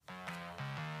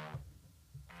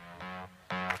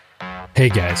Hey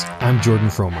guys, I'm Jordan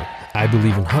Fromer. I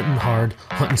believe in hunting hard,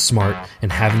 hunting smart,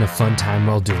 and having a fun time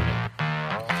while doing it.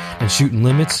 And shooting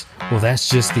limits, well, that's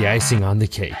just the icing on the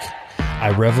cake. I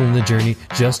revel in the journey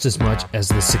just as much as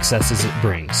the successes it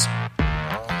brings.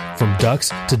 From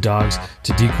ducks to dogs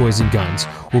to decoys and guns,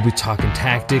 we'll be talking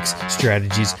tactics,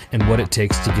 strategies, and what it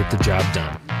takes to get the job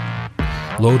done.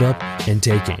 Load up and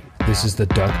take aim. This is the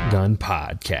Duck Gun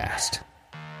Podcast.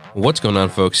 What's going on,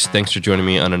 folks? Thanks for joining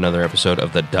me on another episode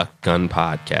of the Duck Gun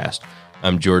Podcast.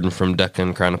 I'm Jordan from Duck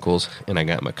Gun Chronicles, and I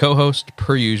got my co-host,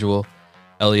 per usual,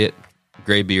 Elliot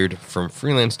Graybeard from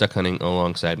Freelance Duck Hunting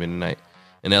alongside me tonight.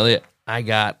 And Elliot, I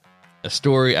got a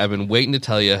story I've been waiting to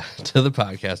tell you to the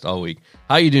podcast all week.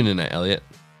 How you doing tonight, Elliot?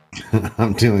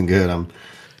 I'm doing good. I'm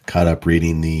caught up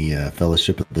reading the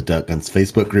Fellowship of the Duck Guns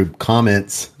Facebook group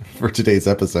comments for today's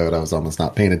episode. I was almost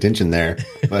not paying attention there,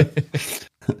 but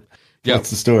yeah,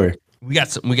 what's the story? We got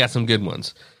some good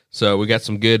ones. So we got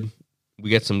some good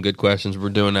questions. We're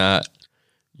doing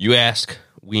you ask,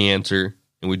 we answer,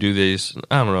 and we do these,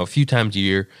 I don't know, a few times a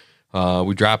year.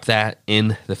 We drop that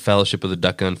in the Fellowship of the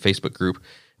Duck Gun Facebook group.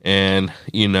 And,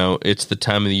 you know, it's the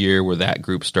time of the year where that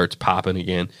group starts popping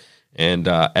again. And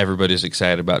everybody's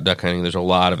excited about duck hunting. There's a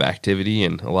lot of activity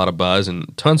and a lot of buzz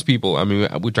and tons of people. I mean,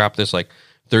 we dropped this like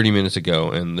 30 minutes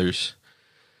ago, and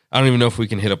I don't even know if we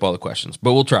can hit up all the questions,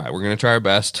 but we'll try. We're going to try our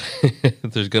best.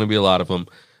 There's going to be a lot of them.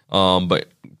 But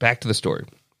back to the story.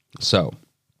 So,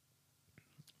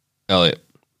 Elliot,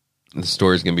 the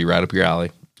story is going to be right up your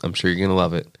alley. I'm sure you're going to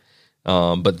love it.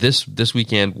 But this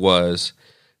weekend was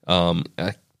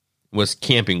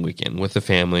camping weekend with the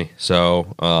family.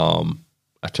 So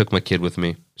I took my kid with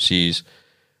me. She's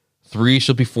 3.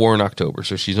 She'll be 4 in October.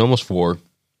 So she's almost 4.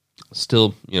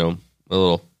 Still, you know,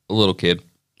 a little kid.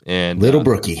 And little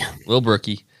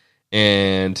Brookie,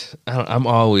 and I'm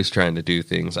always trying to do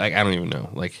things. I don't even know.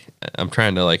 Like, I'm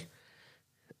trying to I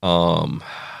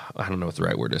don't know what the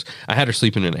right word is. I had her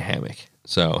sleeping in a hammock.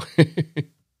 So,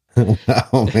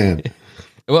 oh man.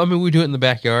 Well, I mean, we do it in the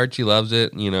backyard. She loves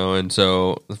it, you know. And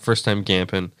so the first time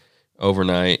camping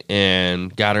overnight,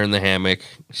 and got her in the hammock.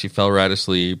 She fell right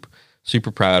asleep. Super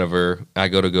proud of her. I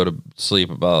go to sleep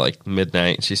about like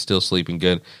midnight, and she's still sleeping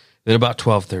good. Then about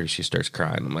 12:30, she starts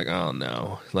crying. I'm like, oh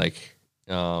no! Like,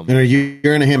 and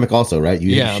you're in a hammock also, right?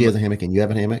 Yeah, she has a hammock and you have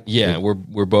a hammock. Yeah,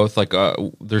 we're both like,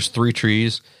 there's 3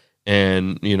 trees,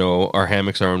 and you know our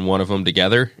hammocks are in one of them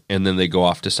together, and then they go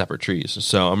off to separate trees.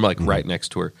 So I'm like right next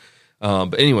to her.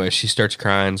 But anyway, she starts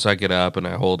crying, so I get up and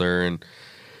I hold her,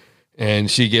 and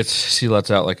she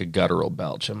lets out like a guttural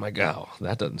belch. I'm like, oh,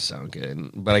 that doesn't sound good.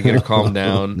 But I get her calmed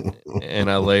down, and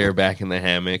I lay her back in the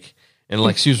hammock. And,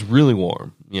 like, she was really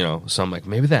warm, you know, so I'm like,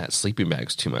 maybe that sleeping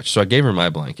bag's too much. So I gave her my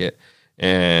blanket,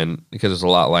 and because it's a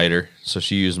lot lighter, so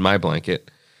she used my blanket.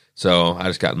 So I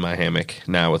just got in my hammock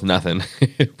now with nothing.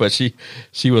 But she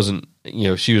wasn't, you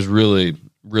know, she was really,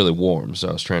 really warm, so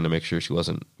I was trying to make sure she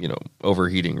wasn't, you know,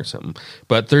 overheating or something.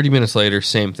 But 30 minutes later,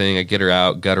 same thing. I get her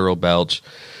out, guttural belch,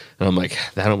 and I'm like,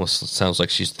 that almost sounds like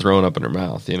she's throwing up in her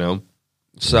mouth, you know?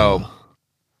 So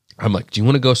I'm like, do you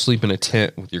want to go sleep in a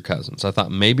tent with your cousins? I thought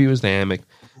maybe it was the hammock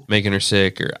making her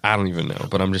sick, or I don't even know.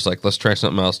 But I'm just like, let's try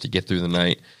something else to get through the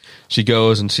night. She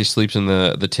goes and she sleeps in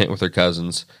the tent with her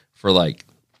cousins for like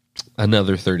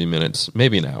another 30 minutes,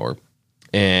 maybe an hour.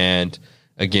 And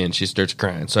again, she starts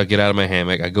crying. So I get out of my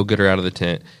hammock. I go get her out of the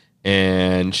tent.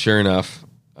 And sure enough,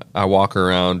 I walk her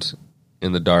around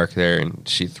in the dark there, and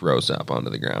she throws up onto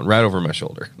the ground right over my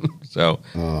shoulder. So,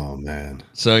 oh man.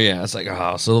 So yeah, it's like,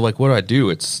 oh, so like, what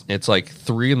do? It's like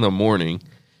 3 a.m,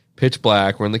 pitch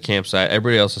black. We're in the campsite.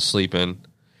 Everybody else is sleeping.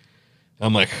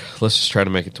 I'm like, let's just try to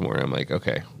make it to morning. I'm like,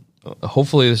 okay,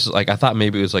 hopefully this is like, I thought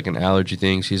maybe it was like an allergy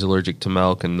thing. She's allergic to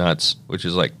milk and nuts, which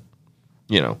is like,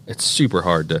 you know, it's super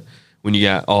hard to, when you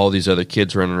got all these other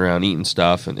kids running around eating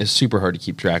stuff, and it's super hard to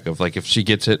keep track of. Like, if she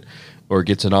gets it or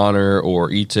gets it on her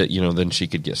or eats it, you know, then she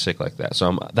could get sick like that.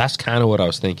 So that's kind of what I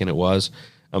was thinking it was.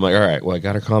 I'm like, all right, well, I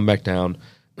got her calm back down.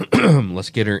 Let's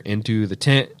get her into the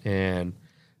tent and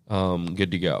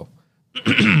good to go.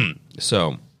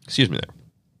 So, excuse me there.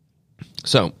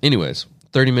 So, anyways,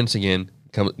 30 minutes again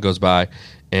goes by,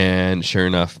 and sure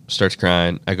enough, starts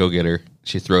crying. I go get her.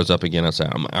 She throws up again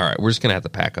outside. I'm like, all right, we're just going to have to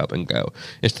pack up and go.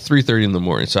 It's 3:30 in the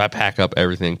morning, so I pack up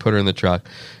everything, put her in the truck.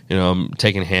 You know, I'm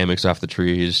taking hammocks off the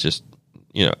trees, just,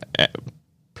 you know,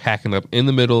 packing up in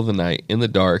the middle of the night, in the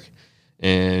dark,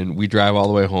 and we drive all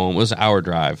the way home. It was an hour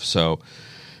drive, so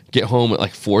get home at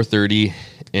like 4:30,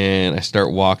 and I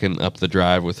start walking up the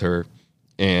drive with her,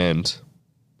 and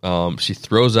she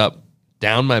throws up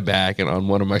down my back and on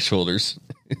one of my shoulders.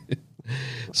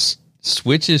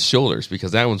 switches shoulders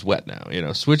because that one's wet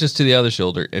now. Switches to the other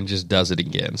shoulder and just does it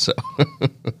again. So,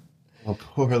 Oh,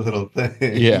 poor little thing.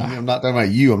 Yeah. I'm not talking about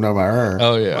you. I'm talking about her.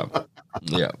 oh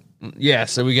yeah.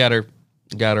 So we got her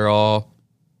all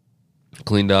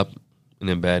cleaned up and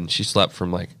in bed, and she slept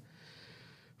from like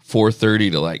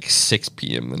 4:30 to like 6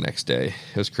 p.m. the next day.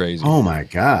 It was crazy. Oh my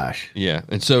gosh. Yeah,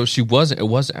 and so it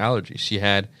wasn't allergy. She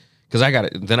had, because I got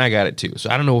it, then I got it too.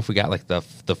 So I don't know if we got like the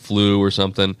flu or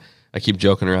something. I keep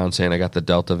joking around saying I got the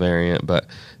Delta variant, but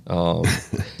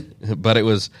but it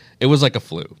was like a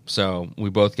flu. So we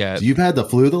both got. So you've had the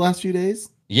flu the last few days?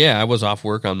 Yeah, I was off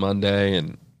work on Monday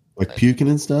and Like puking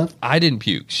and stuff? I didn't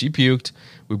puke. She puked.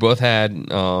 We both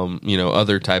had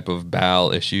other type of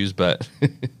bowel issues, but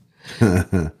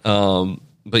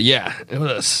but yeah,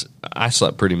 I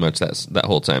slept pretty much that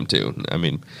whole time too. I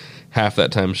mean, half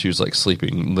that time she was like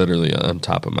sleeping literally on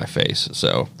top of my face.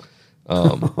 So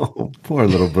Oh, poor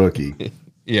little Brookie.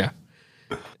 yeah,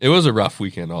 it was a rough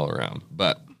weekend all around.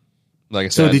 But like I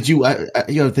So said, did you? I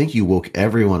think you woke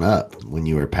everyone up when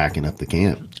you were packing up the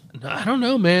camp. I don't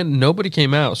know, man. Nobody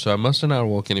came out, so I must have not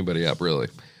woke anybody up. Really,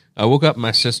 I woke up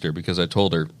my sister because I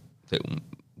told her that,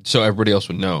 so everybody else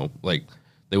would know. Like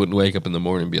they wouldn't wake up in the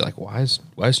morning and be like, "Why is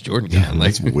Jordan gone?"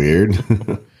 Like That's weird.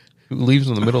 who leaves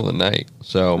in the middle of the night?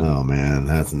 So, Oh man,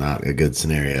 that's not a good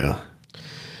scenario.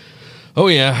 oh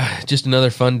yeah, just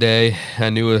another fun day. I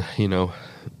knew,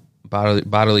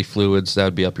 bodily fluids, that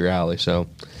would be up your alley. So,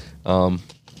 but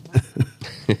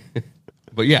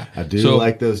yeah, I do so,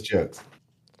 like those jokes.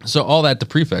 So all that to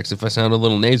prefix. If I sound a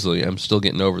little nasally, I'm still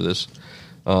getting over this.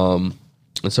 And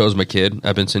so is my kid.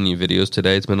 I've been sending you videos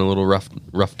today. It's been a little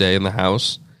rough day in the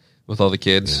house with all the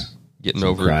kids getting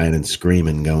over Crying and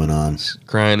screaming going on.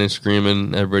 crying and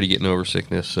screaming. Everybody getting over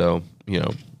sickness. So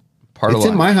part It's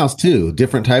of in life. my house too.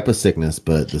 Different type of sickness,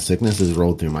 but the sickness is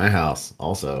rolled through my house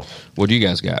also. What do you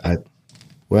guys got?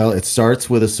 Well, it starts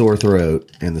with a sore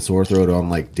throat, and the sore throat on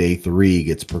like day 3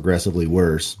 gets progressively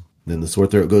worse. Then the sore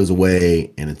throat goes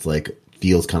away, and it's like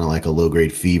feels kind of like a low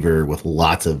grade fever with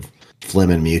lots of phlegm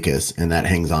and mucus, and that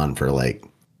hangs on for like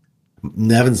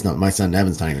my son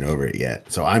Nevin's not even over it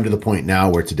yet. So I'm to the point now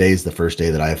where today's the first day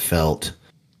that I've felt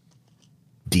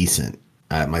decent.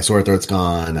 My sore throat's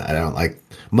gone. I don't like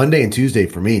Monday and Tuesday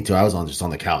for me too. I was just on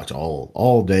the couch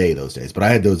all day those days, but I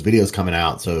had those videos coming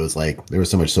out. So it was like, there was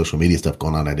so much social media stuff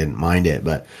going on. I didn't mind it,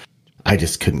 but I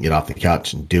just couldn't get off the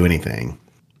couch and do anything.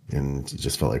 And it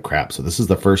just felt like crap. So this is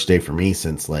the first day for me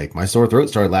since like my sore throat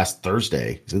started last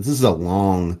Thursday. So this is a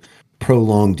long,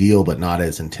 prolonged deal, but not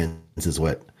as intense as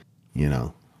what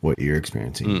you're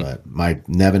experiencing. But my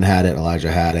Nevin had it,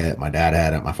 Elijah had it, my dad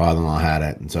had it, my father-in-law had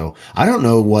it. And so I don't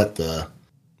know what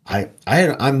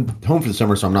I'm home for the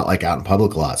summer, so I'm not like out in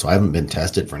public a lot. So I haven't been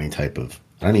tested for any type of,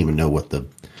 I don't even know what the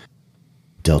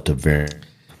Delta variant.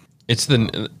 It's the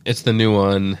new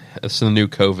one. It's the new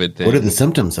COVID thing. What are the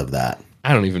symptoms of that?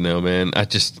 I don't even know, man.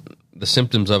 The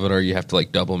symptoms of it are you have to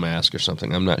like double mask or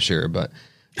something. I'm not sure, but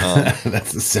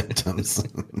That's the symptoms.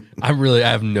 I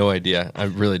have no idea. I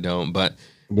really don't. But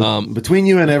Between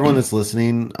you and everyone that's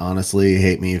listening, honestly,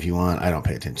 hate me if you want. I don't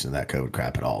pay attention to that COVID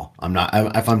crap at all.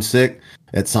 If I'm sick,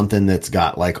 it's something that's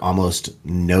got like almost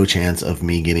no chance of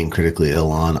me getting critically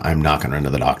ill on. I'm not going to run to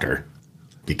the doctor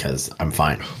because I'm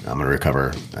fine. I'm going to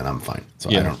recover and I'm fine. So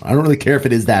Yeah. I don't really care if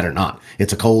it is that or not.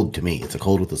 It's a cold to me. It's a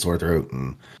cold with a sore throat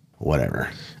and whatever.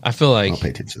 I feel I like don't pay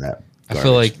attention to that. I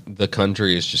feel like the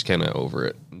country is just kind of over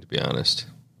it, to be honest.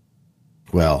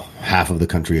 Well, half of the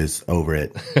country is over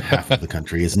it. Half of the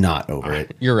country is not over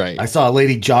it. You're right. I saw a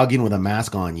lady jogging with a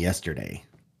mask on yesterday.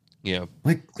 Yeah.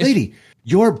 Like, lady,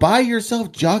 you're by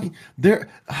yourself jogging.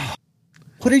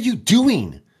 What are you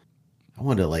doing? I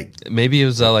wanted to like. Maybe it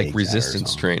was like Take that or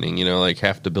resistance something. training, like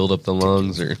have to build up the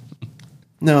lungs or.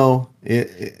 No,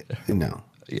 no.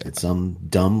 Yeah. It's some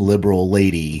dumb liberal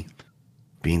lady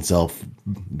being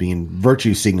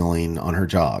virtue signaling on her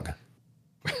jog.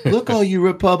 Look, all you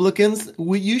Republicans,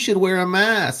 you should wear a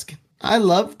mask. I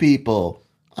love people.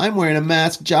 I'm wearing a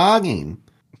mask jogging.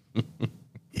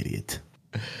 Idiot.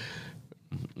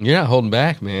 You're not holding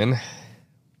back, man.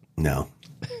 No.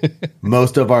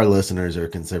 Most of our listeners are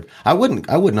conservative. I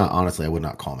would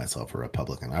not call myself a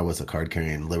Republican. I was a card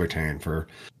carrying libertarian for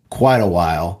quite a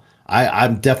while.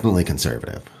 I'm definitely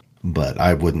conservative, but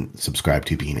I wouldn't subscribe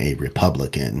to being a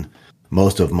Republican.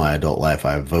 Most of my adult life,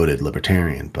 I've voted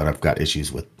libertarian, but I've got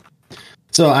issues with.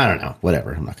 So I don't know,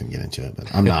 whatever. I'm not going to get into it,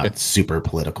 but I'm not super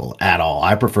political at all.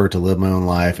 I prefer to live my own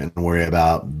life and worry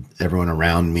about everyone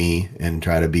around me and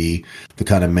try to be the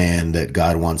kind of man that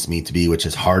God wants me to be, which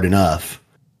is hard enough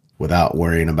without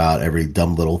worrying about every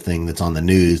dumb little thing that's on the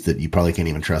news that you probably can't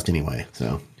even trust anyway.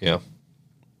 So Yeah.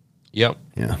 Yep.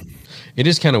 Yeah. It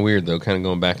is kind of weird though, kind of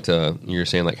going back to you're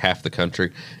saying like half the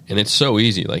country, and it's so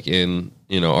easy, like in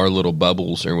our little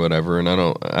bubbles or whatever. And I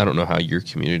don't know how your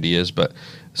community is, but it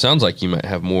sounds like you might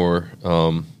have more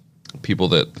people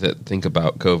that think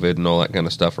about COVID and all that kind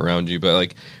of stuff around you. But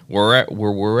like where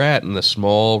we're at in the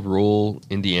small rural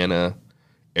Indiana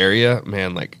area,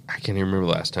 man, like I can't even remember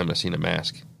the last time I seen a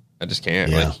mask. I just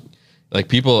can't. Yeah. Like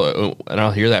people, and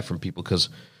I'll hear that from people because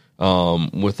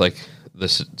with like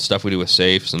this stuff we do with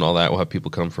safes and all that, we'll have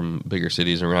people come from bigger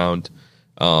cities around,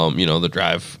 the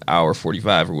drive hour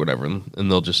 45 or whatever, and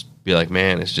they'll just be like,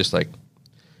 man, it's just like,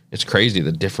 it's crazy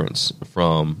the difference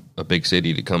from a big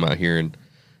city to come out here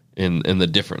and the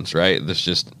difference, right? There's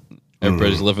just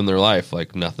everybody's living their life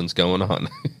like nothing's going on.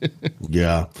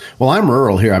 Yeah. Well, I'm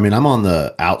rural here. I mean, I'm on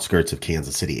the outskirts of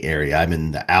Kansas City area. I'm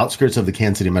in the outskirts of the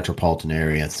Kansas City metropolitan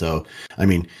area. So, I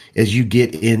mean, as you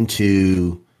get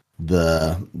into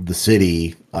the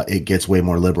city, it gets way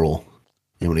more liberal.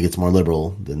 And when it gets more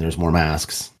liberal, then there's more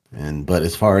masks. But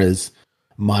as far as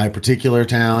my particular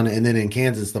town, and then in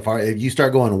Kansas, if you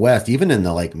start going west, even in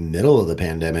the like middle of the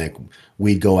pandemic,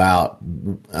 we'd go out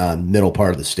middle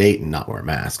part of the state and not wear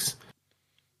masks.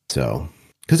 So,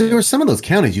 because there were some of those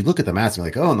counties, you look at the mask and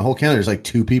you're like, oh, in the whole county, there's like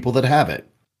 2 people that have it.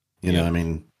 You know, I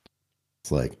mean,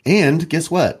 it's like, and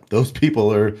guess what? Those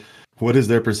people are, what is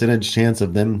their percentage chance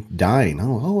of them dying?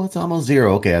 Oh, it's almost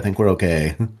 0. Okay, I think we're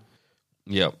okay.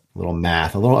 Yep.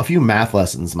 A few math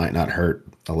lessons might not hurt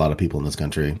a lot of people in this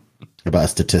country about a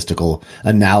statistical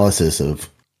analysis of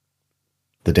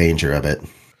the danger of it.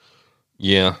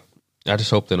 Yeah. I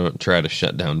just hope they don't try to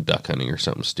shut down duck hunting or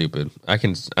something stupid. I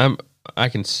can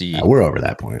see. We're over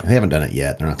that point. They haven't done it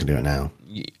yet. They're not going to do it now.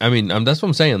 I mean, that's what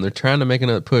I'm saying. They're trying to make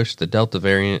another push, the Delta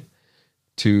variant,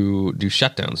 to do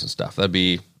shutdowns and stuff. That'd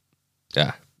be,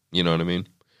 you know what I mean?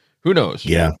 Who knows?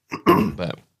 Yeah.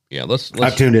 But yeah, let's.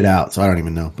 I've tuned it out, so I don't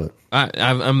even know. But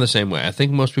I'm the same way. I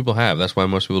think most people have. That's why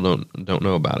most people don't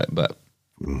know about it. But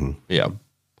yeah.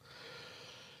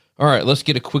 All right, let's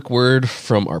get a quick word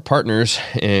from our partners,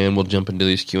 and we'll jump into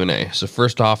these Q&A. So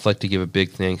first off, I'd like to give a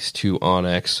big thanks to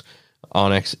onX.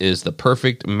 onX is the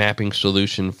perfect mapping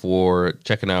solution for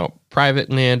checking out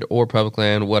private land or public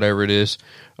land, whatever it is.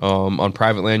 On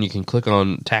private land, you can click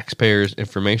on taxpayers'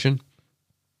 information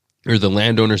or the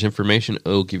landowner's information.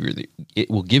 It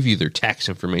will give you their tax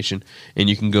information, and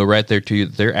you can go right there to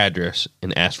their address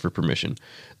and ask for permission.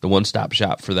 The one-stop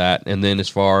shop for that. And then as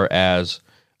far as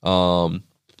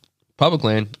public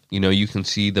land, you can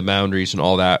see the boundaries and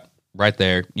all that right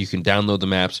there. You can download the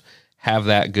maps, have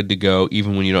that good to go.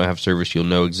 Even when you don't have service, you'll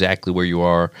know exactly where you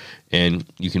are, and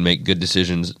you can make good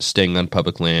decisions staying on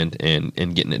public land and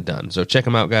getting it done. So check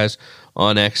them out, guys.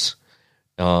 onX.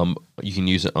 You can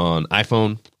use it on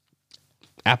iPhone,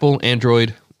 Apple,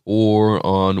 Android, or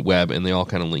on web, and they all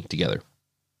kind of link together.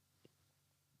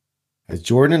 As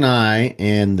Jordan and I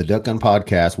and the Duck Gun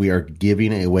Podcast, we are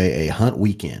giving away a hunt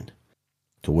weekend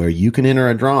to where you can enter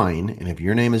a drawing, and if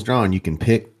your name is drawn, you can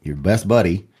pick your best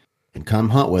buddy and come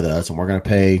hunt with us, and we're going to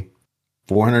pay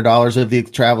 $400 of the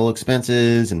travel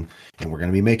expenses, and we're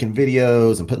going to be making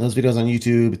videos and putting those videos on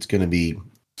YouTube. It's going to be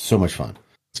so much fun.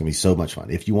 It's going to be so much fun.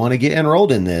 If you want to get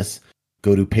enrolled in this,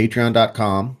 go to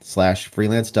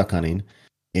patreon.com/freelance duck hunting.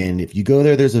 And if you go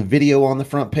there, there's a video on the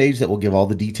front page that will give all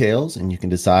the details, and you can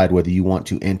decide whether you want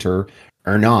to enter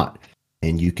or not.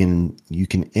 And you can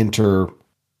enter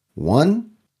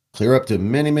one, clear up to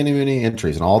many, many, many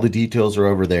entries, and all the details are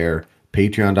over there.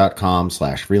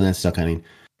 Patreon.com/freelance duck hunting.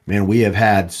 Man, we have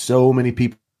had so many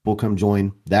people come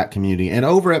join that community. And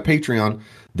over at Patreon,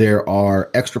 there are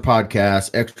extra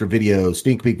podcasts, extra videos,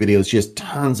 sneak peek videos, just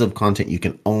tons of content you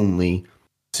can only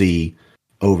see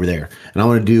over there. And I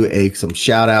want to do some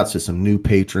shout outs to some new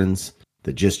patrons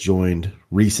that just joined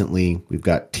recently. We've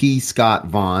got T. Scott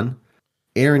Vaughn,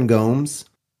 Aaron Gomes,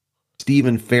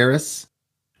 Stephen Ferris,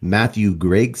 Matthew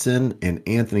Gregson, and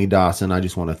Anthony Dawson. I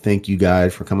just want to thank you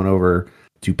guys for coming over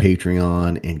to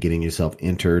Patreon and getting yourself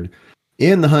entered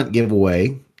in the hunt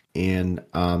giveaway and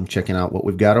checking out what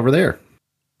we've got over there.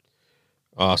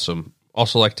 Awesome.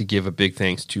 Also like to give a big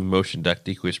thanks to Motion Duck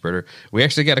Decoy Spreader. We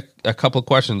actually got a couple of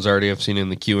questions already I've seen in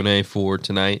the Q&A for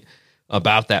tonight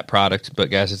about that product. But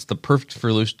guys, it's the perfect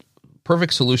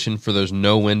solution for those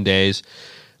no-win days.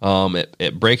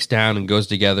 It breaks down and goes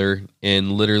together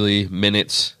in literally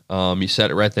minutes. You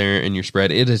set it right there in your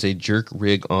spread. It is a jerk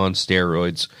rig on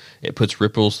steroids. It puts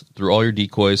ripples through all your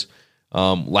decoys.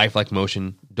 Lifelike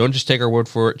motion. Don't just take our word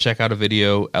for it. Check out a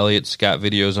video. Elliot's got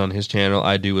videos on his channel.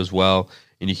 I do as well.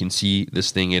 And you can see this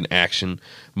thing in action.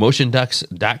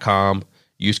 Motionducks.com.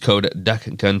 Use code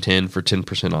DuckGun10 for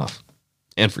 10% off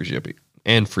and free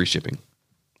shipping.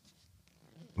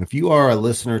 If you are a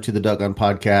listener to the Duck Gun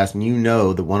podcast and you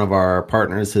know that one of our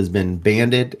partners has been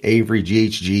Banded, Avery,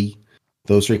 GHG,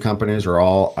 those three companies are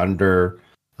all under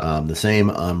the same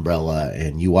umbrella,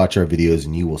 and you watch our videos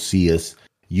and you will see us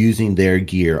using their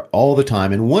gear all the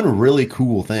time. And one really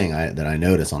cool thing that I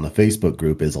notice on the Facebook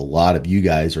group is a lot of you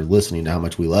guys are listening to how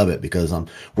much we love it, because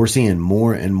we're seeing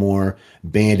more and more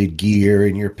Banded gear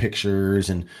in your pictures.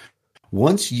 And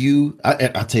once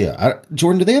I'll tell you,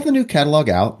 Jordan, do they have the new catalog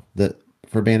out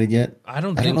for Banded yet? I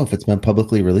don't know if it's been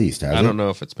publicly released. I don't know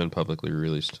if it's been publicly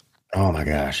released. Oh my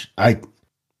gosh.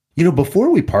 Before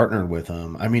we partnered with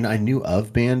them, I mean, I knew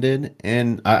of Banded,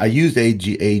 and I used a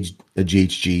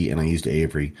GHG and I used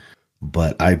Avery,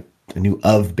 but I knew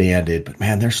of Banded. But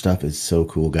man, their stuff is so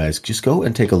cool, guys. Just go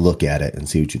and take a look at it and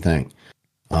see what you think.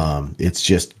 It's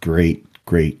just great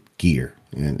gear,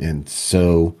 and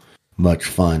so much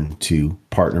fun to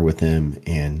partner with them.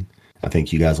 And I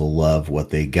think you guys will love what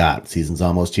they got. Season's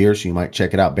almost here, so you might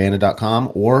check it out,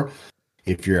 banded.com, or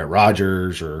if you're at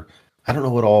Rogers, or I don't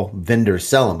know what all vendors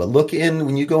sell them, but look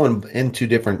when you go into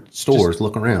different stores,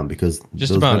 look around, because just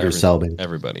those about vendors sell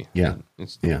everybody. Yeah.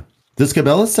 Yeah. Does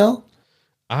Cabela's sell?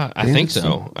 I think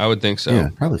so. I would think so. Yeah,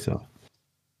 probably so.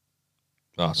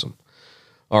 Awesome.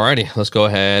 Alrighty, let's go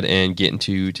ahead and get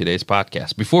into today's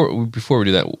podcast. Before we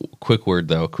do that, quick word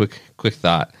though, quick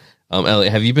thought.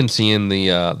 Elliot, have you been seeing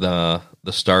the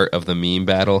start of the meme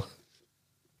battle?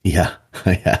 Yeah,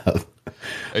 I have.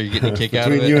 Are you getting a kick out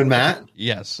of it? Between you and Matt?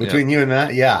 Yes. Between you and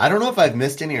Matt? Yeah. I don't know if I've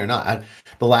missed any or not.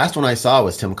 The last one I saw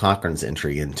was Tim Cochran's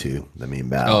entry into the meme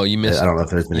battle. Oh, you missed. I don't know if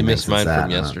there's been. You missed mine from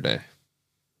yesterday.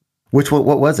 Which one?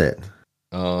 What was it?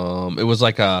 It was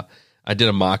like I did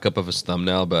a mock up of his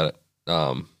thumbnail, but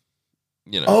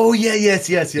Oh yeah, yes.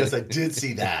 I did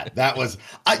see that. That was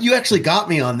you actually got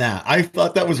me on that. I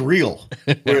thought that was real,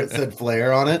 where it said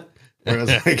Flair on it. Where it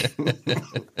was like,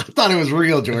 I thought it was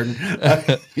real, Jordan.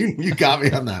 You got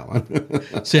me on that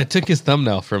one. See, I took his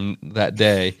thumbnail from that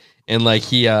day, and like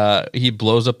he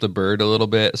blows up the bird a little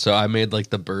bit, so I made like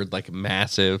the bird like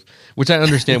massive, which I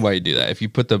understand why you do that. If you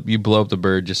blow up the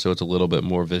bird just so it's a little bit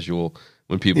more visual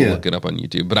when people look it up on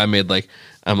YouTube. But I made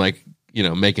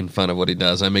I'm making fun of what he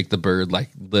does. I make the bird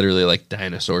like literally like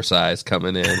dinosaur size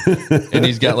coming in, and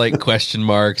he's got like question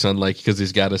marks on because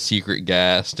he's got a secret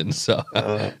guest, and so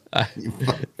and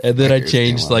then I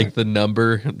changed like the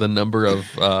number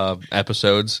of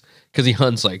episodes, because he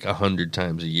hunts like 100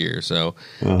 times a year, so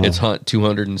it's hunt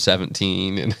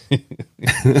 217, and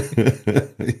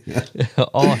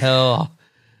all hell,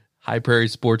 High Prairie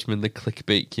Sportsman, the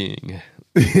clickbait king.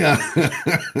 Yeah,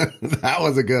 that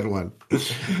was a good one.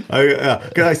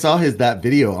 I saw that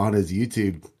video on his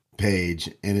YouTube page,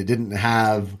 and it didn't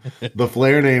have the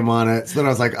Flair name on it. So then I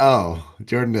was like, "Oh,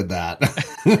 Jordan did that."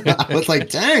 I was like,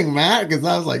 "Dang, Matt," because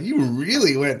I was like, "You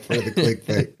really went for the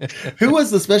clickbait." Who was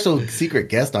the special secret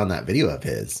guest on that video of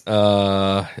his?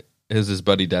 Is his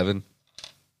buddy Devin?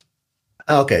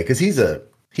 Okay, because he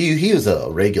was a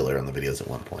regular on the videos at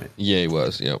one point. Yeah, he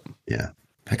was. Yep. Yeah.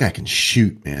 That guy can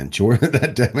shoot, man. Jordan,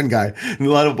 that Devin guy. In a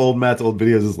lot of Matt's old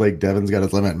videos, it's like Devin's got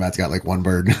his limit, and Matt's got like one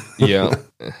bird. Yeah.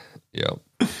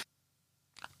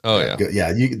 Oh yeah.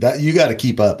 Yeah. You got to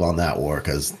keep up on that war,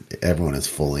 because everyone is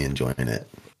fully enjoying it.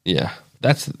 Yeah,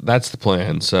 that's the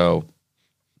plan. So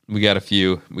we got a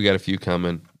few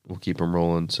coming. We'll keep them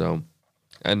rolling. So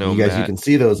I know you guys, you can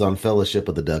see those on Fellowship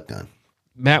of the Duck Gun.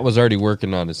 Matt was already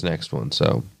working on his next one.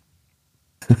 So,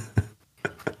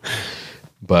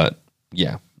 but.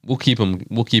 Yeah, we'll keep them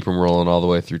rolling all the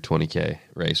way through 20K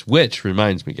race. Which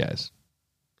reminds me, guys,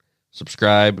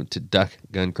 subscribe to Duck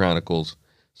Gun Chronicles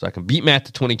so I can beat Matt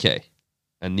to 20K.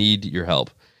 I need your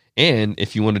help. And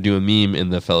if you want to do a meme in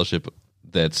the Fellowship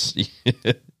that's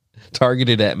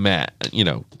targeted at Matt,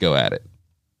 go at it.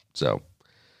 So,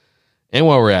 and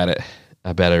while we're at it,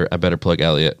 I better plug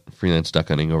Elliot Freelance Duck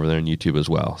Hunting over there on YouTube as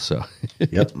well. So,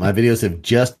 yep, my videos have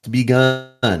just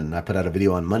begun. I put out a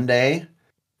video on Monday.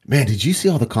 Man, did you see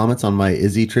all the comments on my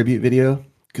Izzy tribute video?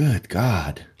 Good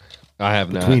God. I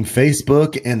have not. Between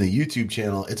Facebook and the YouTube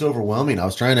channel, it's overwhelming. I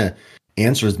was trying to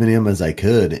answer as many of them as I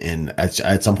could. And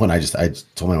at some point, I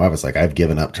told my wife, I was like, I've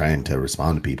given up trying to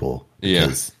respond to people.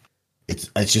 Because it's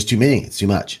just too many. It's too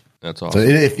much. That's awesome. So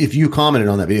if you commented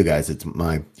on that video, guys, it's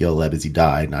my yellow lab Izzy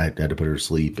died, and I had to put her to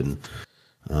sleep, and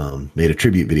made a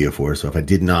tribute video for her. So if I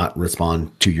did not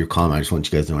respond to your comment, I just want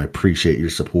you guys to know I appreciate your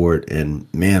support. And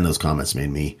man, those comments made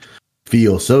me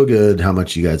feel so good how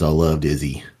much you guys all loved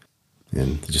Izzy,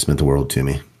 and it just meant the world to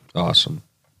me. Awesome.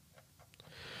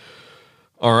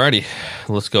 Alrighty,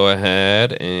 let's go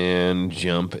ahead and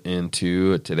jump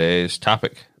into today's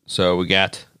topic. So we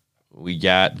got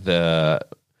the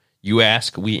You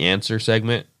Ask, We Answer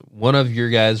segment one of your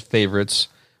guys' favorites,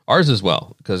 ours as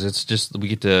well, because it's just we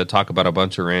get to talk about a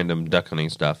bunch of random duck hunting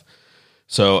stuff.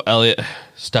 So Elliot,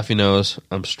 stuffy nose,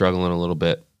 I'm struggling a little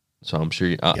bit, so I'm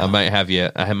sure I might have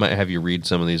you read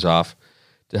some of these off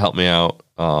to help me out.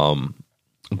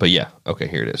 But yeah, okay,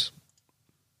 here it is.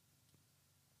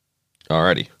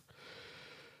 Alrighty.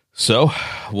 So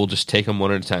we'll just take them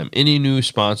one at a time. Any new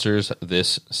sponsors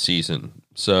this season?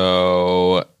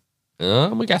 So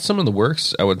we got some in the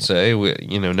works, I would say.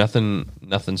 Nothing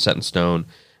set in stone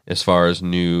as far as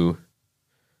new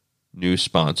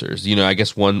sponsors. I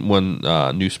guess one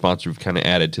new sponsor we've kind of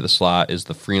added to the slot is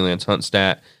the Freelance Hunt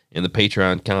Stat and the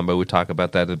Patreon combo. We talk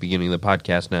about that at the beginning of the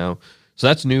podcast now. So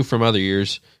that's new from other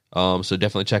years. So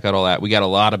definitely check out all that. We got a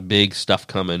lot of big stuff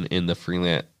coming in the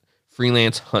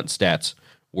Freelance Hunt Stats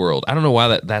world. I don't know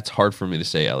why that's hard for me to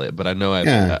say, Elliot, but I know I've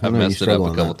messed it up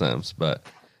a couple times. But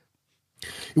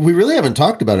we really haven't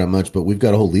talked about it much, but we've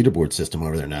got a whole leaderboard system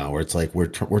over there now, where it's like we're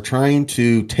trying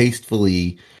to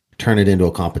tastefully turn it into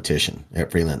a competition at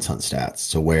Freelance Hunt Stats,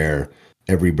 so where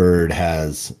every bird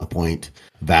has a point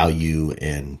value,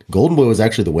 and Golden Boy was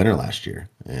actually the winner last year,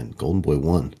 and Golden Boy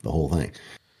won the whole thing.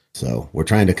 So we're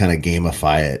trying to kind of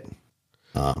gamify it.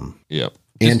 Yep.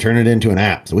 And turn it into an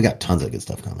app. So we got tons of good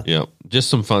stuff coming. Yeah, just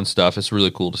some fun stuff. It's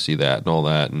really cool to see that and all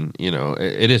that. And,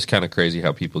 it is kind of crazy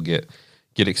how people get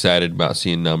excited about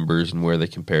seeing numbers and where they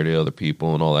compare to other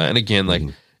people and all that. And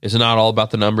again, it's not all about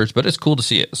the numbers, but it's cool to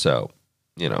see it. So,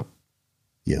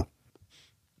 Yeah.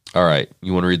 All right.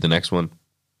 You want to read the next one?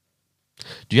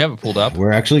 Do you have it pulled up?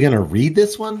 We're actually going to read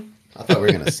this one? I thought we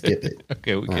were going to skip it.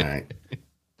 Okay, we can. All right.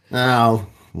 Now,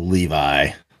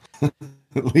 Levi.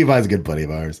 Levi's a good buddy of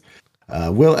ours.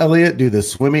 Will Elliott do the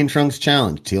swimming trunks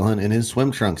challenge? Teal hunt in his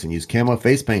swim trunks and use camo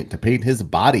face paint to paint his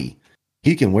body.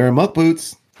 He can wear muck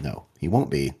boots. No, he won't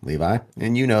be, Levi.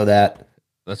 And you know that.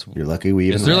 You're lucky we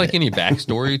even Is there read it. any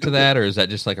backstory to that, or is that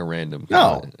just like a random?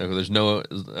 No. There's no.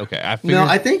 Okay, I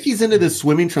think he's into this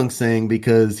swimming trunks thing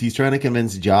because he's trying to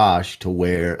convince Josh to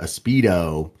wear a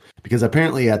Speedo, because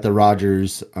apparently at the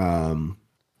Rogers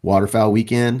waterfowl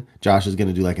weekend, Josh is going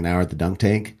to do like an hour at the dunk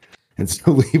tank. And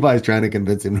so Levi's trying to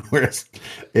convince him to wear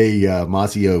a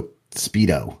Mossy Oak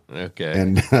Speedo. Okay.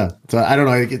 And so I don't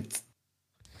know.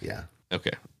 Yeah.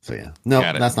 Okay. So yeah. No,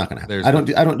 that's not going to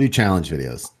happen. I don't do challenge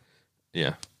videos.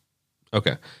 Yeah.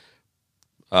 Okay.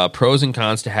 Pros and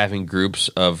cons to having groups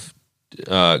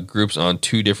on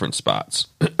two different spots.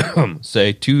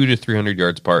 Say 200 to 300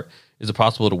 yards apart. Is it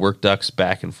possible to work ducks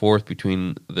back and forth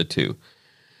between the two?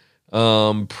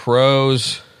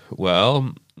 Pros,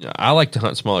 well, I like to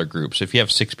hunt smaller groups. If you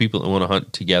have 6 people that want to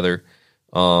hunt together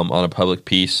on a public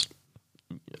piece,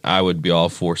 I would be all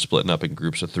for splitting up in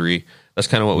groups of 3. That's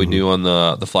kind of what we do on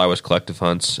the Fly West collective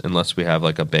hunts, unless we have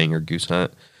like a banger goose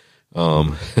hunt.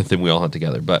 Then we all hunt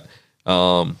together. But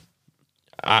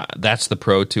that's the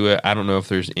pro to it. I don't know if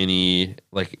there's any,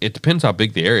 it depends how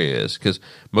big the area is, because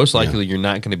most likely you're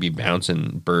not going to be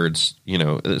bouncing birds.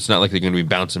 It's not like they're going to be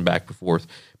bouncing back and forth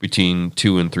between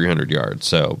 200 and 300 yards.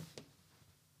 So.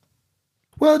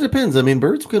 Well, it depends. I mean,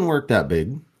 birds can work that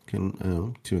big, 200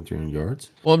 and 300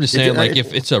 yards. Well, I'm just saying,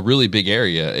 if it's a really big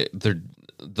area,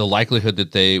 the likelihood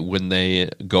that when they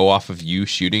go off of you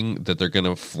shooting, that they're going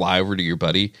to fly over to your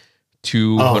buddy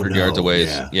 200 yards away.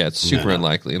 Yeah, it's super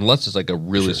unlikely, unless it's like a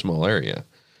really small area.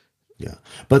 Yeah.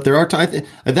 But there are times,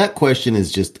 that question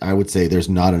is just, I would say there's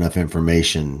not enough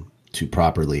information to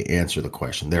properly answer the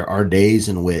question. There are days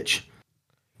in which,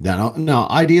 now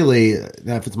ideally,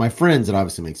 if it's my friends, it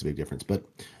obviously makes a big difference. But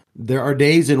there are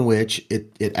days in which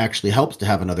it actually helps to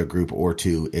have another group or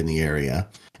two in the area.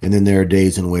 And then there are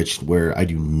days in where I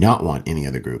do not want any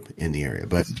other group in the area.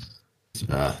 But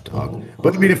dog.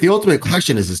 But I mean, if the ultimate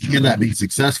question is can that be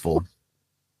successful?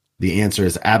 The answer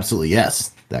is absolutely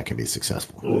yes, that can be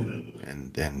successful.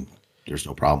 And then there's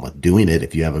no problem with doing it.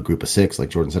 If you have a group of 6, like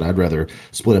Jordan said, I'd rather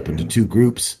split up into 2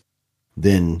 groups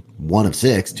than one of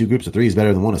 6. 2 groups of 3 is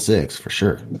better than one of 6 for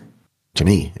sure. To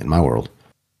me, in my world.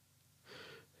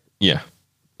 Yeah.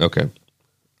 Okay.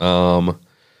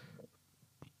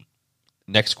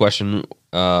 Next question.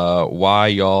 Why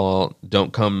y'all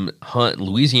don't come hunt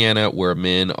Louisiana where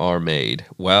men are made?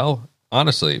 Well,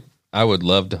 honestly, I would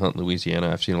love to hunt Louisiana.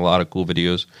 I've seen a lot of cool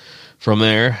videos from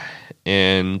there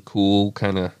and cool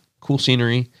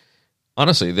scenery.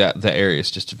 Honestly, that area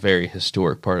is just a very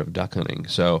historic part of duck hunting.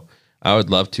 So I would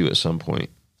love to at some point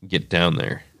get down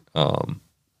there.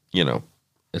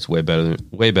 It's way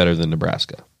better than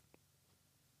Nebraska.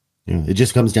 Yeah, it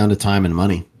just comes down to time and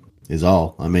money is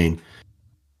all. I mean,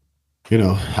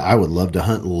 I would love to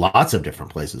hunt lots of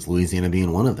different places, Louisiana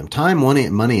being one of them. Time,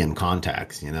 money, and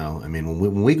contacts. I mean,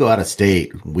 when we go out of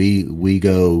state, we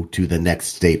go to the next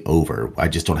state over. I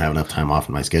just don't have enough time off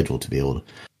in my schedule to be able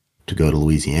to go to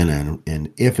Louisiana.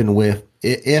 And if and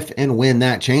when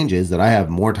that changes, that I have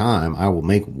more time, I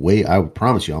would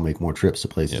promise you I'll make more trips to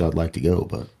places I'd like to go,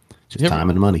 but just time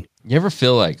and money. You ever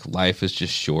feel like life is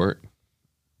just short?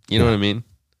 You know what I mean?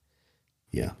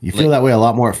 Yeah, you feel that way a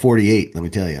lot more at 48. Let me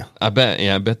tell you. I bet.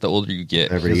 Yeah, I bet the older you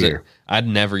get, every year. I'd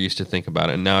never used to think about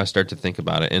it, and now I start to think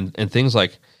about it. And things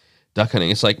like duck hunting.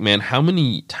 It's like, man, how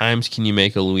many times can you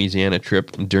make a Louisiana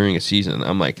trip during a season?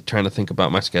 I'm like trying to think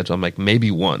about my schedule. I'm like,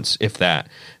 maybe once, if that.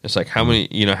 It's like how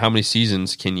many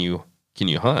seasons can you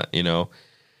hunt?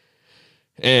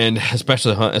 And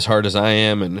especially hunt as hard as I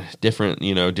am, and different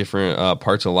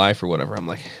parts of life or whatever. I'm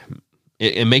like.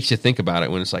 It makes you think about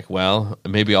it when it's like, well,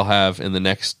 maybe I'll have in the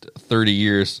next 30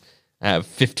 years, I have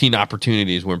 15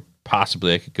 opportunities where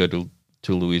possibly I could go to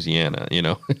Louisiana,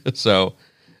 So,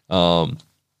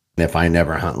 if I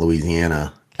never hunt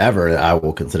Louisiana ever, I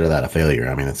will consider that a failure.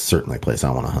 I mean, it's certainly a place I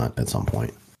want to hunt at some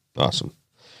point. Awesome.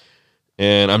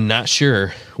 And I'm not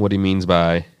sure what he means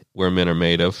by where men are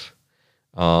made of.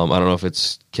 I don't know if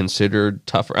it's considered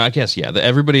tougher. I guess, yeah.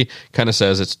 Everybody kind of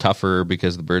says it's tougher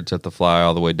because the birds have to fly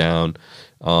all the way down.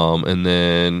 And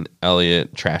then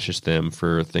Elliot trashes them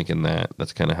for thinking that.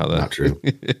 That's kind of how that. Not true.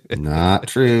 Not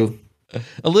true.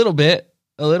 A little bit.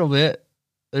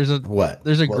 There's a what?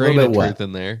 There's a grain of truth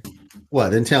in there.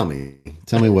 What? Then tell me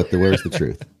where's the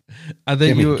truth? I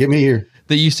think give me your.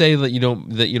 That you say that you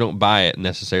don't buy it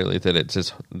necessarily.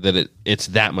 That it's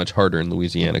that much harder in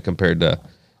Louisiana compared to.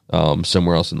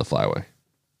 Somewhere else in the flyway.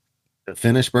 The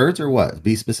finished birds or what?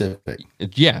 Be specific.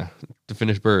 Yeah, the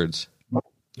finished birds.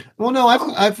 Well, no,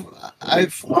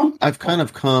 I've kind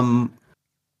of come.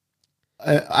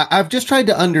 I've just tried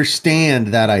to understand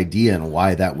that idea and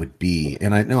why that would be,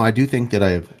 and I do think that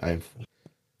I've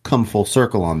come full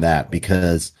circle on that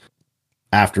because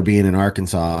after being in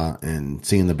Arkansas and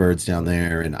seeing the birds down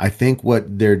there, and I think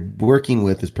what they're working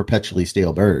with is perpetually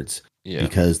stale birds. Yeah.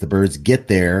 Because the birds get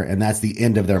there and that's the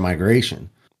end of their migration.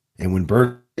 And when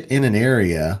birds get in an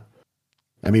area,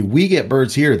 I mean, we get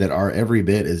birds here that are every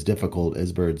bit as difficult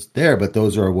as birds there, but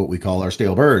those are what we call our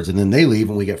stale birds. And then they leave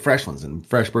and we get fresh ones, and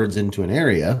fresh birds into an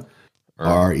area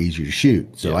are easier to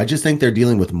shoot. So I just think they're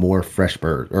dealing with more fresh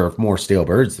birds or more stale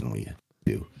birds than we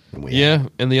do.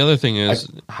 And the other thing is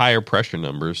higher pressure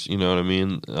numbers. You know what I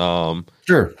mean?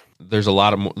 Sure. There's a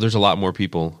lot more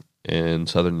people in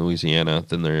southern Louisiana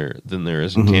than there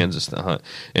is in Kansas that hunt,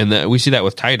 and we see that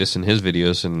with Titus in his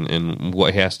videos and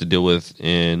what he has to deal with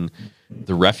in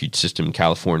the refuge system in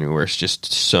California, where it's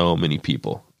just so many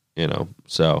people,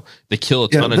 So they kill a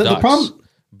ton of ducks,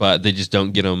 but they just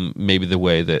don't get them maybe the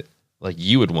way that like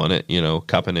you would want it,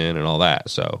 cupping in and all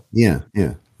that. So yeah,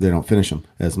 they don't finish them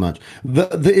as much.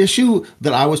 The issue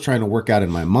that I was trying to work out in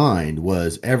my mind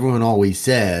was everyone always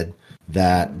said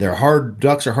that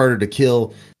ducks are harder to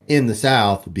kill in the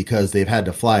South because they've had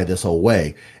to fly this whole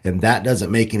way. And that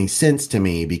doesn't make any sense to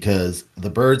me because the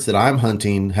birds that I'm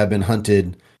hunting have been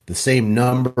hunted the same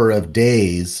number of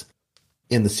days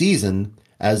in the season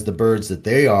as the birds that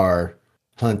they are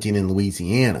hunting in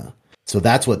Louisiana. So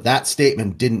that's what that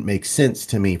statement didn't make sense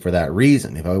to me for that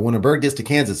reason. When a bird gets to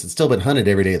Kansas, it's still been hunted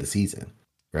every day of the season,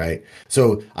 right?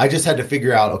 So I just had to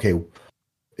figure out, okay,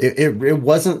 it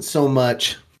wasn't so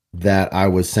much that I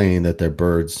was saying that their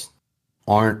birds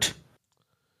aren't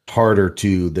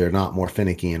they're not more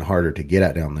finicky and harder to get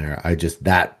at down there. I just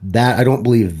that I don't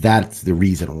believe that's the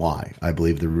reason why. I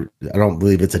don't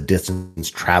believe it's a distance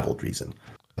traveled reason.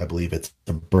 I believe it's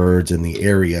the birds in the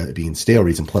area being stale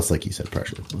reason, plus like you said,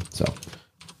 pressure. So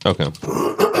okay.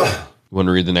 You want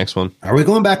to read the next one? Are we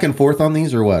going back and forth on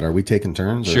these or what? Are we taking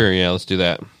turns? Or? Sure, yeah, let's do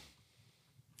that.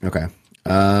 Okay.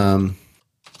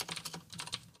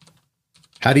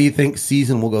 How do you think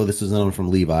season will go? This is another one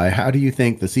from Levi. How do you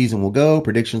think the season will go?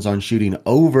 Predictions on shooting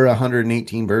over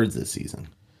 118 birds this season.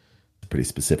 A pretty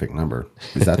specific number.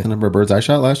 Is that the number of birds I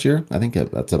shot last year? I think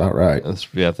that's about right.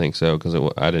 I think so because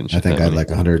I didn't shoot I think I had like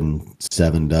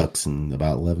 107 ducks and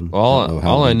about 11.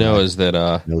 All I know is that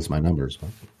knows my numbers. But.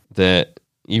 That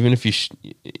even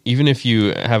if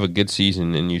you have a good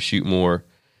season and you shoot more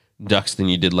ducks than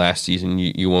you did last season,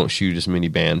 you won't shoot as many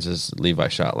bands as Levi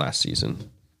shot last season.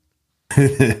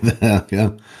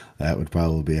 Yeah, that would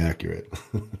probably be accurate.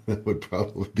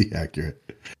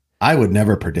 I would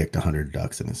never predict 100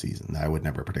 ducks in a season. I would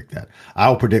never predict that.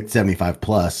 I'll predict 75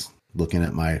 plus looking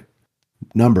at my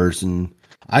numbers, and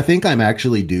I think I'm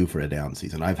actually due for a down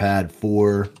season. I've had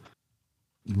 4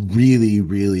 really,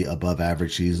 really above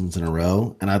average seasons in a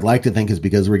row. And I'd like to think it's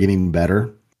because we're getting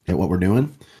better at what we're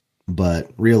doing.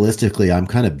 But realistically, I'm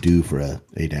kind of due for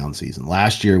a down season.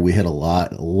 Last year, we hit a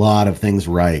lot of things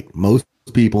right. Most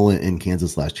people in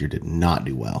Kansas last year did not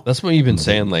do well. That's what you've been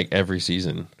saying like every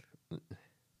season.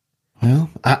 Well,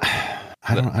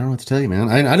 I don't know what to tell you, man.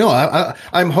 I know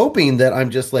I'm hoping that I'm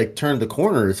just like turned the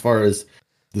corner as far as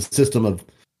the system of,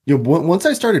 once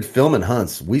I started filming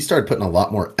hunts, we started putting a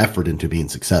lot more effort into being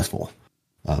successful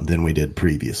than we did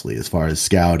previously as far as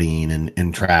scouting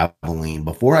and traveling.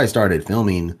 Before I started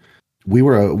filming, we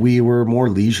were more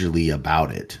leisurely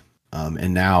about it.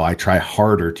 And now I try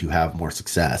harder to have more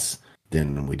success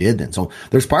than we did then. So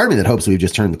there's part of me that hopes we've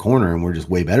just turned the corner and we're just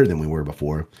way better than we were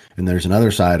before. And there's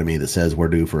another side of me that says we're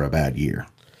due for a bad year.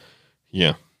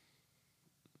 Yeah.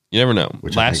 You never know.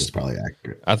 Which I think is probably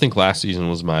accurate. I think last season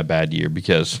was my bad year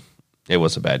because it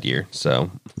was a bad year.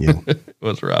 So yeah, it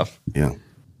was rough. Yeah.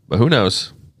 But who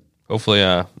knows? Hopefully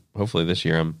this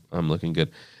year I'm looking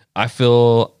good. I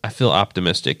feel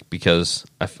optimistic because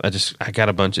I got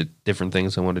a bunch of different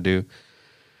things I want to do.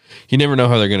 You never know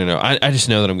how they're going to know. I just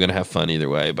know that I'm going to have fun either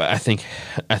way. But I think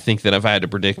that if I had to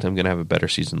predict, I'm going to have a better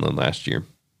season than last year.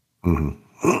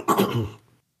 Mm-hmm.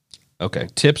 Okay,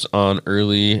 tips on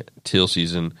early teal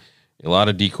season. A lot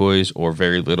of decoys or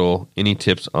very little. Any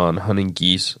tips on hunting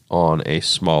geese on a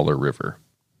smaller river?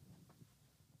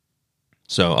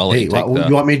 So I'll let you take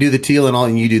you want me to do the teal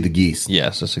and you do the geese?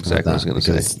 Yes, that's exactly what I was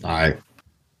going to say.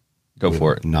 Go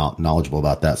for it. Not knowledgeable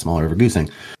about that smaller river goose thing.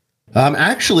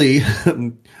 Actually,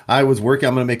 I was working.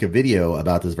 I'm going to make a video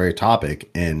about this very topic,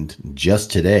 and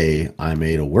just today I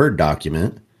made a Word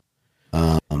document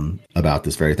about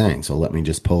this very thing. So let me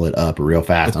just pull it up real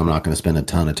fast. I'm not going to spend a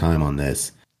ton of time on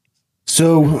this.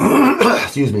 So,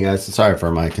 excuse me, guys. Sorry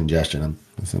for my congestion.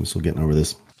 I'm still getting over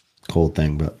this cold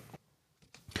thing, but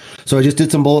so I just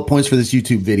did some bullet points for this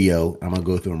YouTube video. I'm going to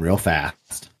go through them real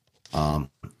fast.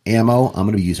 Ammo, I'm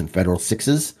going to be using Federal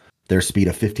 6s. Their speed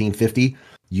of 1550.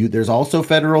 There's also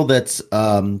Federal that's 2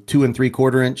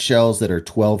 3/4 inch shells that are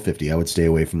 1250. I would stay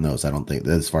away from those. I don't think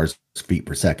that as far as feet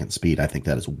per second speed, I think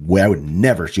that is where I would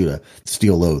never shoot a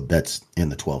steel load that's in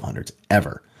the 1200s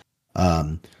ever.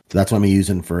 So that's what I'm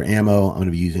using for ammo. I'm going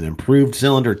to be using improved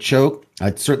cylinder choke.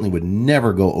 I certainly would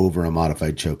never go over a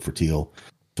modified choke for teal.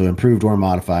 So improved or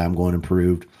modify, I'm going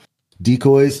improved.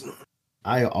 Decoys,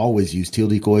 I always use teal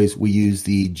decoys. We use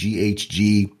the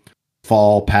GHG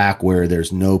fall pack where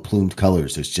there's no plumed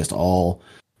colors. It's just all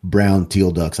brown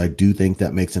teal ducks. I do think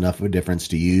that makes enough of a difference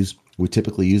to use. We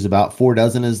typically use about 4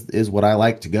 dozen is what I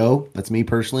like to go. That's me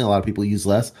personally. A lot of people use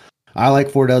less. I like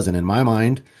 4 dozen. In my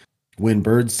mind, when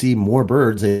birds see more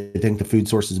birds, they think the food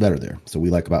source is better there. So we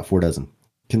like about 4 dozen.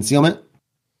 Concealment,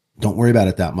 don't worry about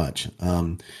it that much.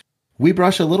 We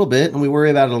brush a little bit and we worry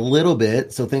about it a little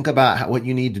bit. So think about what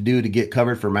you need to do to get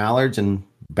covered for mallards and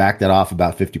back that off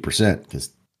about 50%. Because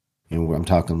I'm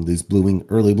talking these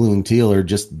early blueing teal are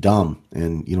just dumb,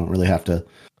 and you don't really have to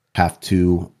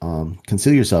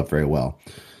conceal yourself very well.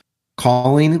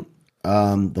 Calling,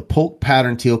 the Polk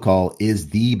pattern teal call is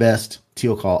the best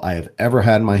teal call I have ever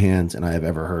had in my hands and I have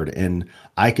ever heard. And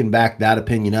I can back that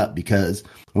opinion up because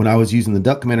when I was using the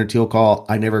Duck Commander teal call,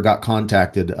 I never got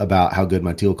contacted about how good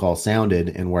my teal call sounded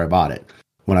and where I bought it.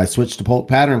 When I switched to Polk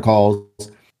pattern calls,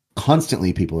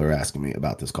 constantly people are asking me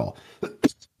about this call.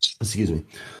 Excuse me.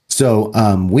 So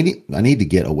I need to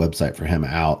get a website for him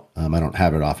out. I don't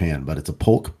have it offhand, but it's a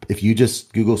Polk. If you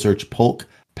just Google search Polk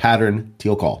pattern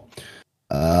teal call,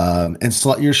 and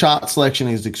your shot selection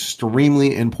is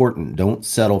extremely important. Don't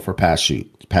settle for pass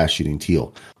shooting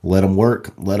teal. Let them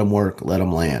work. Let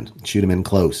them land. Shoot them in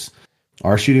close.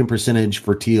 Our shooting percentage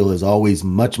for teal is always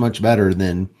much, much better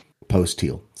than post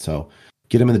teal. So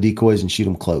get them in the decoys and shoot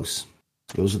them close.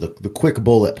 Those are the quick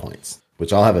bullet points,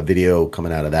 which I'll have a video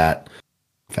coming out of that.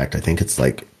 In fact, I think it's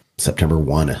like September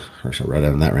 1 or so, right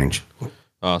out in that range.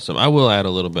 Awesome. I will add a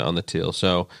little bit on the teal.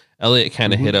 So Elliot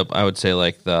kind of hit up, I would say,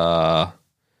 like the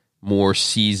more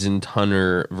seasoned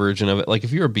hunter version of it. Like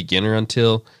if you're a beginner on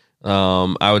teal,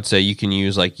 I would say you can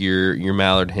use like your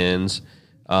mallard hens,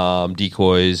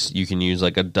 decoys. You can use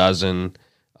like a dozen,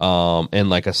 and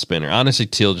like a spinner. Honestly,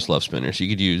 teal just love spinners. You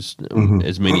could use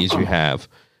as many as you have,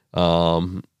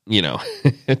 to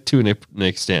an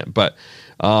extent, but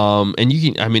and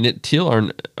you can,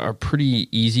 teal are pretty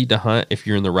easy to hunt if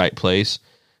you're in the right place.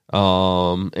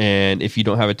 And if you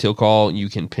don't have a teal call, you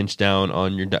can pinch down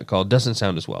on your duck call. It doesn't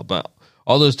sound as well, but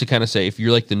all those to kind of say, if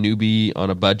you're like the newbie on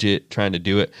a budget trying to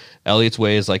do it, Elliot's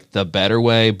way is like the better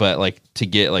way, but like to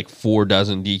get like 4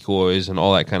 dozen decoys and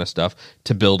all that kind of stuff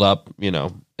to build up,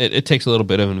 it takes a little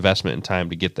bit of investment and time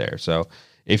to get there. So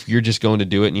if you're just going to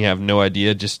do it and you have no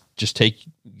idea, just take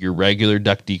your regular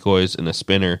duck decoys and a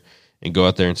spinner and go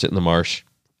out there and sit in the marsh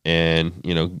and,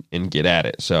 and get at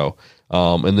it. So,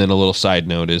 and then a little side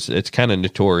note is it's kind of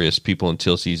notorious, people in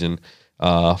teal season,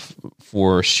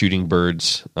 for shooting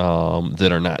birds, that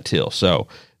are not teal. So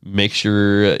make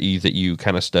sure that you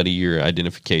kind of study your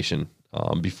identification,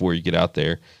 before you get out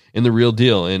there. And the real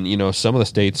deal. And, some of the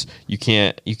states you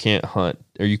can't hunt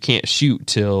or you can't shoot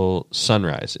till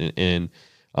sunrise. And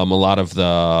a lot of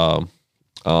the,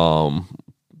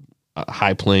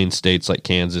 high plains states like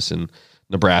Kansas and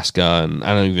Nebraska, and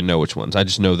I don't even know which ones. I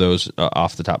just know those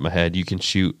off the top of my head. You can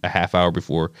shoot a half hour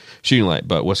before shooting light,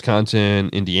 but Wisconsin,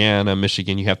 Indiana,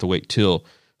 Michigan, you have to wait till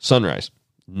sunrise.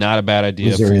 Not a bad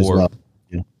idea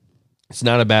It's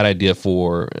not a bad idea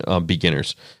for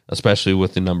beginners, especially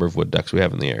with the number of wood ducks we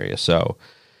have in the area. So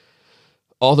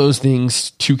all those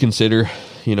things to consider.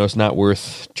 It's not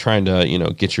worth trying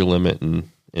to, get your limit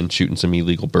and shooting some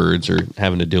illegal birds or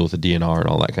having to deal with the DNR and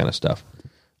all that kind of stuff.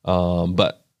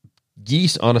 But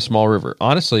geese on a small river.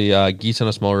 Honestly, geese on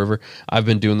a small river, I've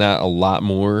been doing that a lot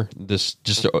more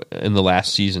just in the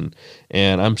last season,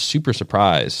 and I'm super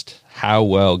surprised how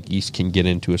well geese can get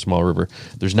into a small river.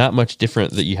 There's not much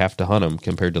different that you have to hunt them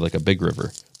compared to like a big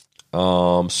river.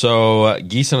 So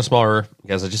geese on a small river,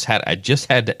 guys. I just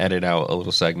had to edit out a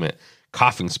little segment,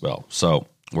 coughing spell. So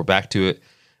we're back to it.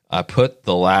 I put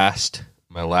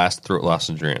my last throat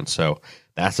lozenge in, so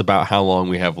that's about how long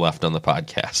we have left on the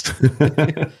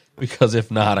podcast. Because if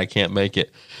not, I can't make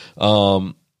it.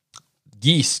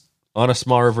 Geese on a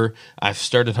small river. I've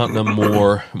started hunting them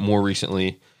more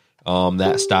recently.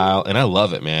 That style, and I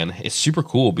love it, man. It's super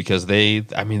cool because they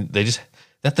just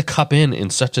have to cup in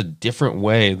such a different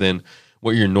way than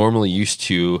what you're normally used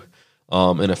to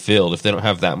in a field. If they don't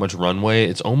have that much runway,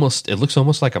 it looks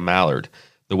almost like a mallard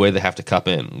the way they have to cup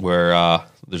in, where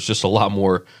there's just a lot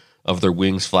more of their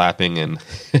wings flapping and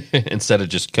instead of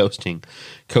just coasting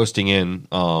in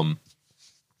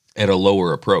at a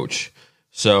lower approach.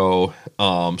 So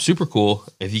super cool.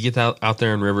 If you get out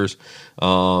there in rivers,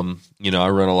 I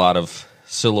run a lot of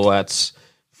silhouettes,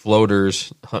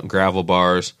 floaters, hunting gravel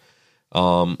bars.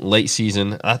 Late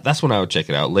season, that's when I would check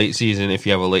it out. Late season, if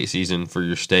you have a late season for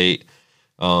your state,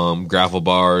 gravel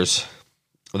bars,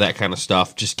 that kind of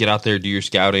stuff. Just get out there, do your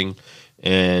scouting,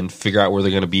 and figure out where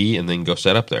they're going to be, and then go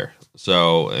set up there.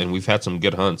 So, and we've had some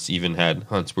good hunts, even had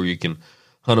hunts where you can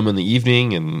hunt them in the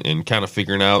evening and kind of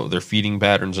figuring out their feeding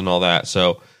patterns and all that.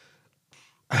 So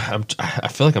I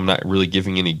feel like I'm not really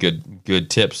giving any good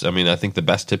tips. I mean, I think the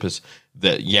best tip is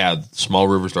that, small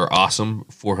rivers are awesome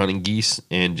for hunting geese,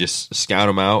 and just scout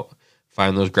them out,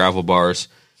 find those gravel bars.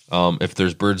 If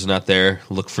there's birds not there,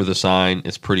 look for the sign.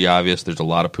 It's pretty obvious. There's a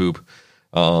lot of poop,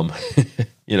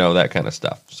 that kind of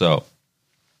stuff. So,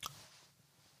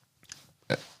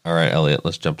 all right, Elliot,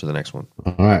 let's jump to the next one.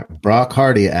 All right. Brock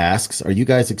Hardy asks, are you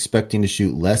guys expecting to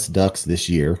shoot less ducks this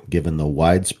year, given the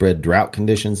widespread drought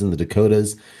conditions in the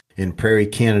Dakotas and Prairie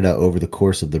Canada over the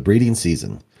course of the breeding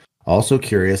season? Also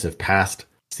curious if past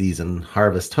season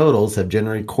harvest totals have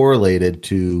generally correlated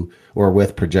to or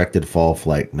with projected fall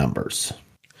flight numbers.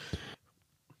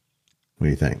 What do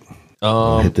you think?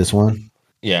 Hit this one?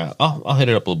 Yeah, I'll hit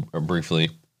it up briefly,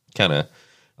 kind of.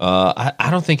 I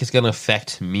don't think it's going to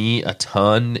affect me a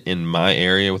ton in my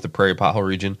area with the prairie pothole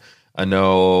region. I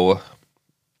know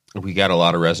we got a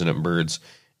lot of resident birds,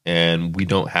 and we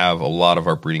don't have a lot of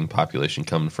our breeding population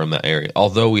coming from that area.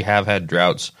 Although we have had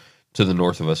droughts to the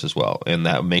north of us as well, and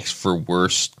that makes for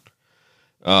worse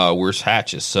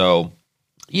hatches. So,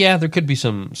 yeah, there could be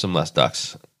some less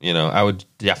ducks. I would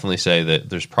definitely say that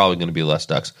there's probably going to be less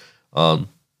ducks. But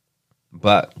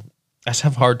I just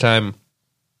have a hard time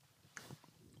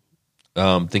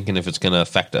thinking if it's going to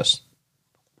affect us.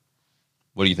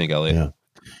 What do you think, Elliot? Yeah.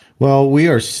 Well, we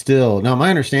are still now. My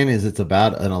understanding is it's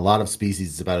about in a lot of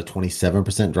species, it's about a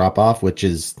 27% drop off, which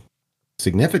is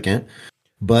significant.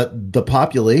 But the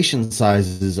population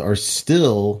sizes are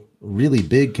still really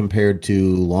big compared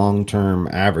to long term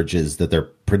averages that they're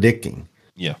predicting.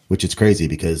 Yeah, which is crazy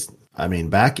because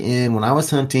back when I was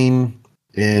hunting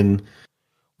in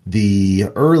the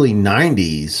early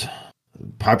 90s.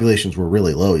 Populations were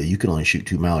really low. You could only shoot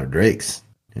 2 mallard drakes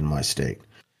in my state.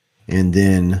 And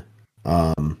then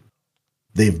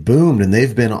they've boomed, and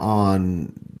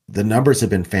the numbers have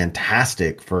been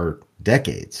fantastic for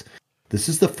decades. This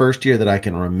is the first year that I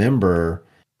can remember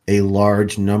a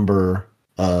large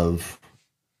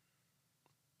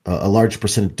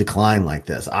percent decline like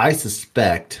this. I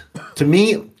suspect, let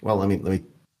me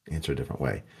answer a different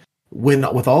way.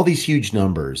 With all these huge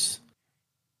numbers,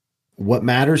 what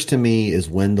matters to me is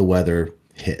when the weather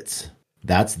hits.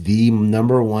 That's the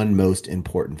number one most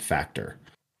important factor.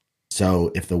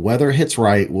 So if the weather hits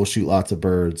right, we'll shoot lots of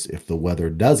birds. If the weather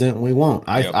doesn't, we won't.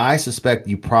 Yep. I suspect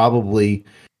you probably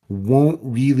won't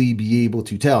really be able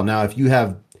to tell. Now,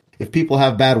 if people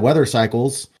have bad weather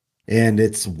cycles and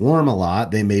it's warm a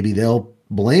lot, then maybe they'll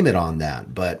blame it on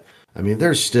that. But I mean,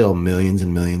 there's still millions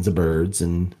and millions of birds,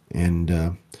 and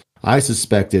I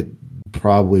suspect it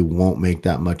probably won't make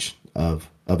that much of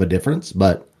a difference,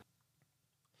 but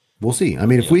we'll see. I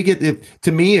mean, if we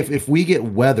get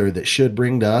weather that should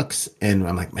bring ducks, and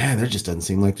I'm like, man, there just doesn't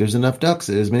seem like there's enough ducks,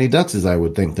 as many ducks as I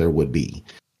would think there would be,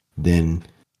 then,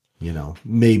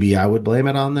 maybe I would blame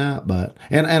it on that. But,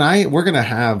 we're going to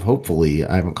have, hopefully,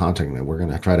 I haven't contacted him. We're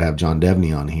going to try to have John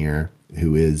Devney on here,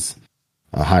 who is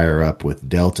a higher up with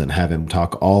Delta, and have him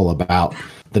talk all about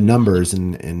the numbers.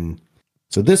 And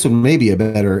so this one may be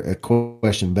a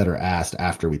question better asked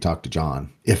after we talk to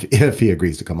John, if he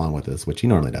agrees to come on with us, which he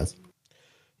normally does.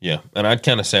 Yeah, and I'd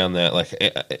kind of say on that, like,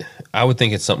 I would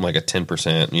think it's something like a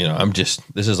 10%.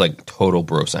 This is like total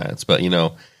bro science, but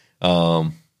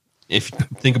if you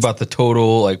think about the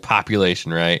total like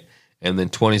population, right, and then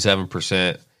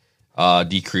 27%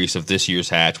 decrease of this year's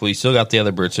hatch, well, you still got the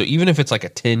other birds. So even if it's like a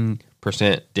 10%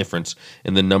 difference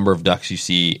in the number of ducks you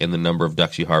see and the number of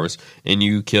ducks you harvest, and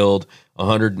you killed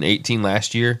 118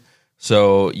 last year,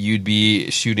 so you'd be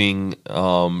shooting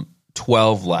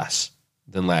 12 less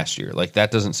than last year. Like,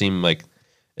 that doesn't seem like,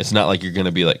 it's not like you're going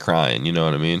to be like crying, you know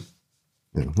what I mean?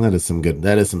 Yeah, that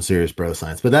is some serious bro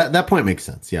science, but that point makes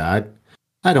sense. Yeah,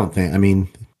 I don't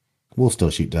think, we'll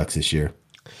still shoot ducks this year.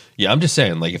 Yeah, I'm just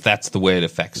saying, like, if that's the way it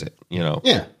affects it,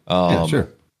 Yeah, sure.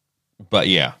 But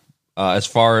yeah, as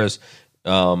far as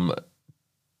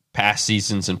past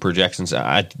seasons and projections,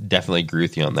 I definitely agree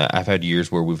with you on that. I've had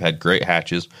years where we've had great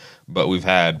hatches, but we've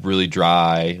had really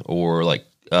dry or like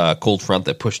cold front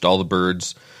that pushed all the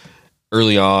birds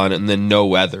early on, and then no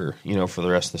weather, for the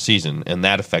rest of the season, and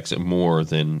that affects it more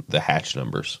than the hatch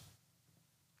numbers.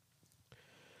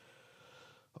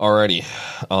 Alrighty,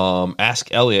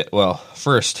 ask Elliot. Well,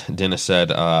 first, Dennis said,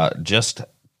 just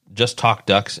talk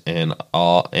ducks and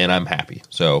I'm happy.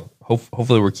 So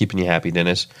hopefully we're keeping you happy,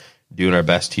 Dennis. Doing our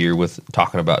best here with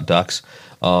talking about ducks.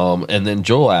 And then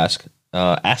Joel ask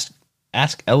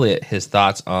Elliot his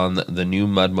thoughts on the new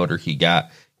mud motor he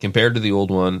got compared to the old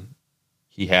one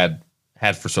he had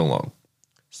for so long.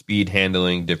 Speed,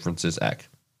 handling, differences, ec.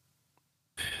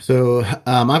 So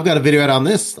I've got a video out on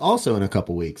this also in a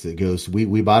couple weeks. It goes,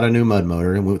 we bought a new mud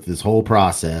motor and went with this whole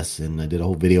process, and I did a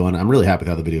whole video, and I'm really happy with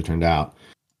how the video turned out.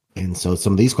 And so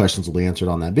some of these questions will be answered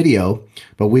on that video.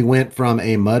 But we went from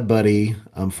a Mud Buddy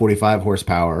 45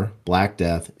 horsepower Black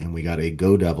Death, and we got a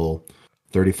Go Devil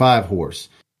 35 horse.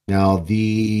 Now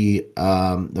the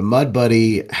Mud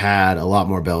Buddy had a lot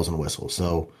more bells and whistles.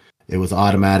 So it was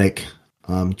automatic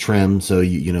trim, so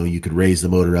you could raise the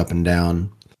motor up and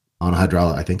down on a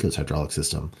hydraulic. I think it was hydraulic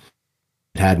system.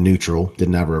 It had neutral,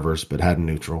 didn't have reverse, but had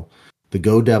neutral. The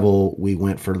Go Devil, we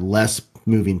went for less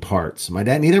moving parts.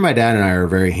 Neither my dad and I are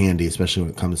very handy, especially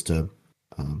when it comes to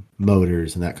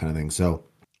motors and that kind of thing. So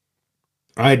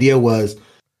our idea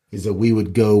is that we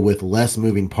would go with less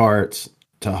moving parts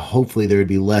to hopefully there would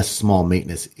be less small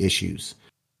maintenance issues.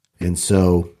 And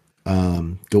so,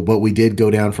 but we did go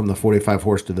down from the 45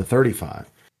 horse to the 35.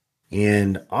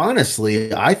 And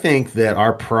honestly, I think that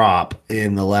our prop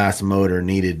in the last motor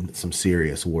needed some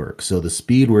serious work. So the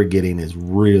speed we're getting is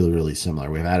really, really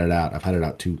similar. We've had it out. I've had it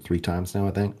out 2-3 times now,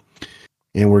 I think.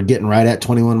 And we're getting right at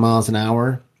 21 miles an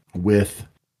hour with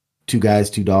 2 guys,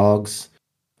 2 dogs.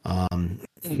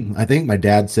 I think my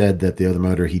dad said that the other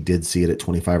motor, he did see it at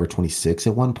 25 or 26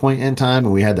 at one point in time.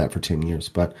 And we had that for 10 years.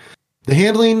 But the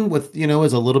handling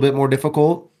is a little bit more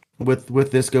difficult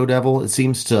with this Go Devil. It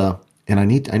seems to... And I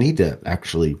need to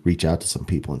actually reach out to some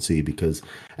people and see, because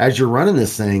as you're running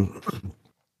this thing,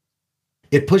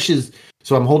 it pushes.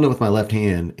 So I'm holding it with my left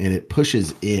hand and it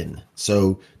pushes in.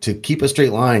 So to keep a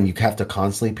straight line, you have to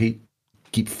constantly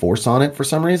keep force on it for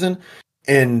some reason.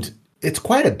 And it's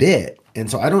quite a bit. And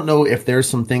so I don't know if there's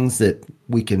some things that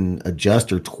we can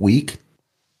adjust or tweak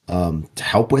to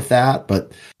help with that.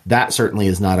 But that certainly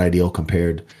is not ideal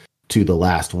compared to the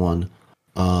last one.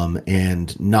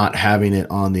 And not having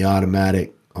it on the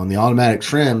automatic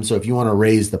trim. So if you want to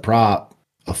raise the prop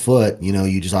a foot,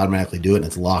 you just automatically do it and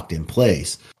it's locked in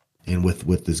place. And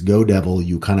with this Go Devil,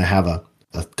 you kind of have a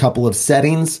couple of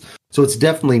settings. So it's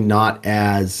definitely not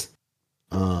as,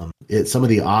 some of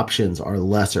the options are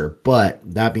lesser, but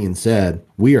that being said,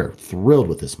 we are thrilled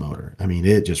with this motor. I mean,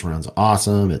 it just runs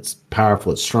awesome. It's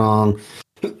powerful. It's strong.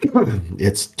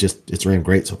 It's ran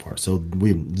great so far. So we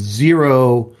have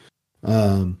zero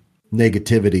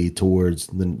negativity towards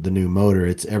the new motor.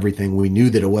 It's everything we knew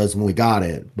that it was when we got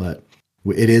it, but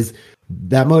it is,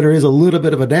 that motor is a little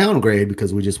bit of a downgrade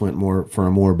because we just went more for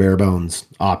a more bare bones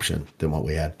option than what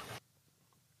we had.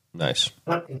 Nice.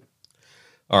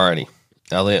 Alrighty,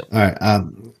 Elliot. All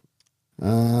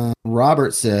right.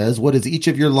 Robert says, what is each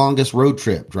of your longest road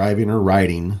trip, driving or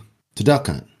riding to duck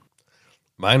hunt?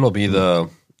 Mine will be the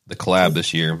collab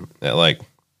this year at like,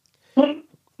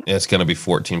 it's going to be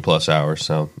 14 plus hours.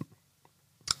 So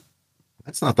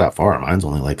that's not that far. Mine's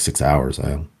only like 6 hours.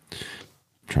 I'm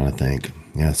trying to think.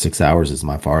 Yeah, 6 hours is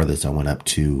my farthest. I went up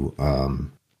to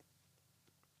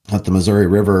up the Missouri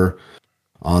River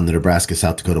on the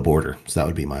Nebraska-South Dakota border. So that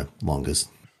would be my longest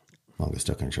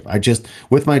duck hunting trip. I just,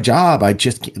 with my job,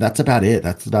 that's about it.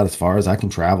 That's about as far as I can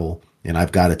travel. And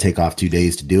I've got to take off 2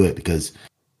 days to do it because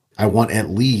I want at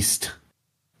least,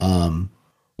 2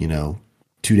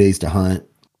 days to hunt.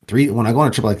 When I go on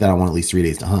a trip like that, I want at least 3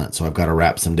 days to hunt. So I've got to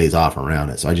wrap some days off around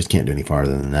it. So I just can't do any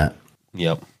farther than that.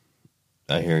 Yep.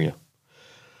 I hear you.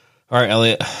 All right,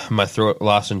 Elliot, my throat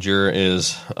lozenger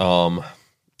is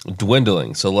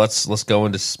dwindling. So let's go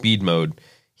into speed mode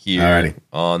here. Alrighty.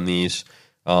 On these.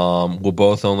 We'll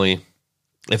both only,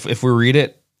 if we read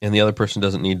it and the other person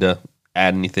doesn't need to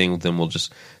add anything, then we'll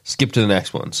just skip to the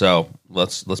next one. So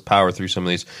let's power through some of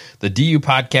these. The DU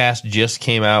podcast just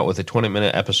came out with a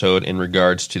 20-minute episode in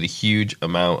regards to the huge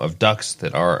amount of ducks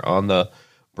that are on the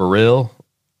Beryl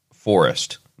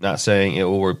Forest. Not saying it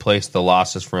will replace the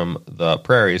losses from the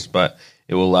prairies, but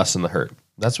it will lessen the hurt.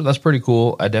 That's pretty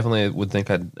cool. I definitely would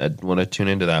think I'd want to tune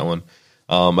into that one.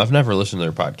 I've never listened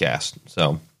to their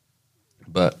podcast,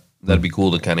 but that'd be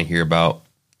cool to kind of hear about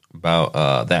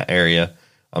that area.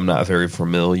 I'm not very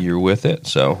familiar with it,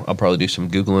 so I'll probably do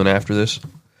some Googling after this.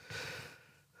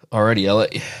 Alrighty,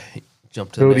 Elliot,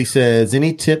 jump to Cody says,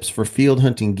 any tips for field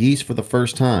hunting geese for the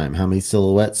first time? How many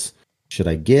silhouettes should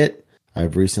I get?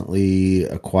 I've recently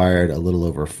acquired a little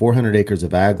over 400 acres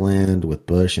of ag land with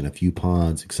bush and a few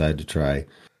ponds. Excited to try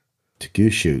to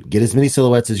goose shoot. Get as many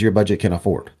silhouettes as your budget can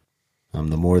afford.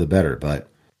 The more the better. But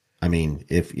I mean,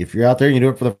 if you're out there and you do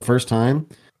it for the first time,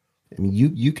 I mean,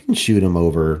 you can shoot them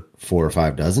over 4 or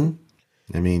 5 dozen.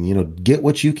 I mean, get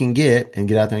what you can get and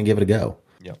get out there and give it a go.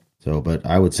 Yep. So, but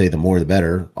I would say the more the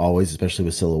better, always, especially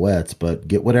with silhouettes. But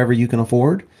get whatever you can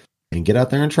afford and get out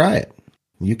there and try it.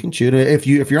 You can shoot it if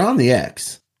you're on the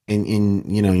X and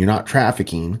you're not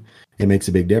trafficking. It makes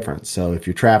a big difference. So if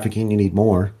you're trafficking, you need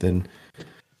more than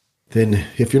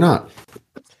if you're not.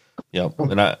 Yep.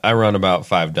 And I run about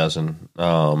 5 dozen,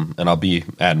 and I'll be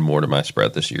adding more to my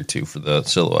spread this year too for the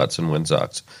silhouettes and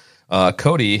windsocks.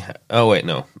 Cody,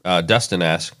 Dustin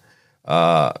asked,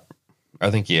 I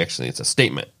think it's a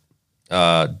statement.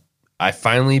 I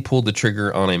finally pulled the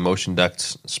trigger on a motion duct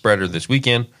spreader this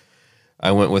weekend.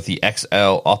 I went with the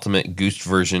XL Ultimate Goose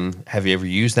version. Have you ever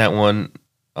used that one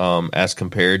as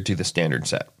compared to the standard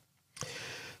set?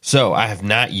 So I have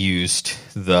not used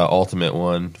the Ultimate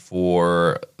one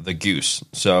for the goose.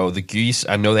 So the geese,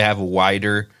 I know they have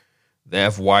wider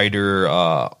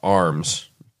arms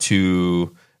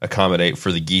to accommodate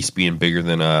for the geese being bigger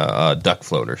than a duck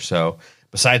floater. So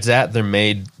besides that, they're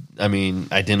made,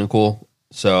 identical.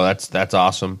 So that's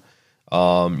awesome.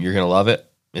 You're gonna love it.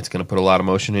 It's going to put a lot of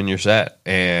motion in your set,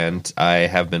 and I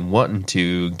have been wanting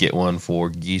to get one for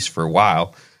geese for a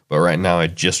while, but right now I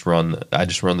just run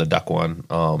the duck one.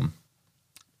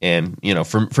 And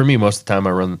for me, most of the time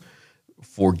I run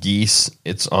for geese.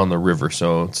 It's on the river,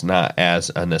 so it's not as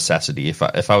a necessity. If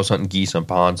I was hunting geese on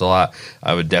ponds a lot,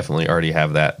 I would definitely already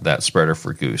have that spreader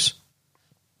for goose.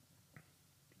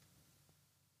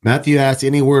 Matthew asked,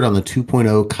 any word on the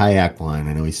 2.0 kayak line?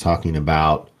 I know he's talking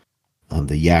about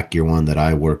the Yak Gear one that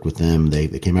I worked with them. They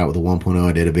came out with a 1.0.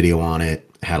 I did a video on it.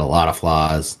 Had a lot of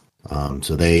flaws.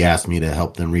 So they asked me to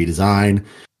help them redesign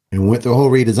and went through the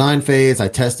whole redesign phase. I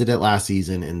tested it last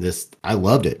season and I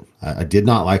loved it. I did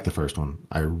not like the first one.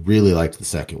 I really liked the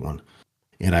second one.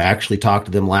 And I actually talked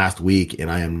to them last week, and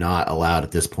I am not allowed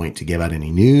at this point to give out any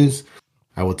news.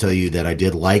 I will tell you that I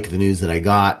did like the news that I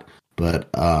got, but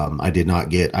I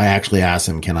actually asked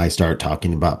them, can I start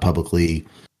talking about publicly,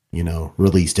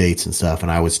 release dates and stuff.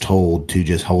 And I was told to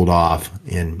just hold off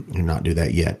and not do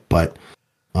that yet. But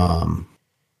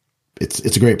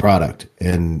it's a great product.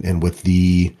 And with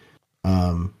the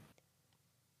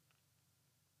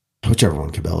whichever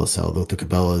one Cabela's sell, the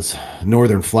Cabela's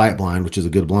Northern Flight Blind, which is a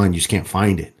good blind, you just can't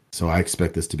find it. So I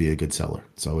expect this to be a good seller.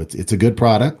 So it's a good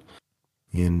product,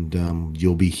 and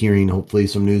you'll be hearing hopefully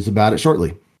some news about it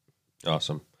shortly.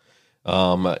 Awesome.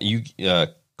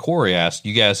 Corey asked,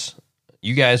 you guys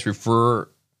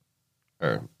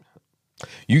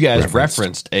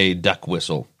referenced a duck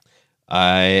whistle.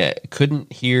 I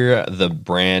couldn't hear the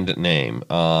brand name.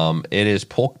 It is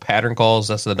Polk Pattern Calls.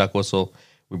 That's the duck whistle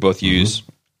we both use.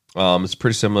 It's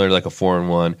pretty similar to like a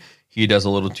 4-in-1. He does a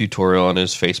little tutorial on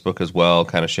his Facebook as well,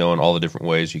 kind of showing all the different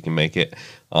ways you can make it.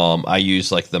 I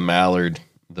use like the mallard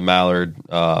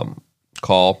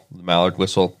call, the mallard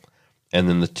whistle, and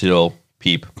then the teal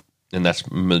peep, and that's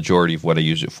majority of what I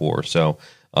use it for. So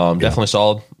definitely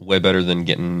solid, way better than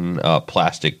getting a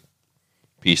plastic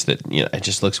piece that, you know, it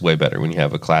just looks way better when you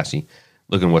have a classy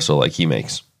looking whistle like he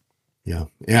makes. Yeah,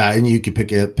 and you could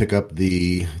pick up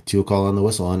the teal call on the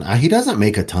whistle, and he doesn't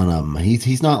make a ton of them.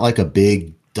 He's not like a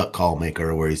big duck call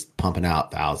maker where he's pumping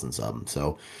out thousands of them.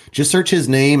 So just search his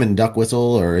name and duck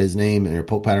whistle, or his name and your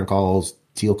Polk Pattern Calls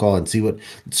teal call, and see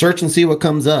what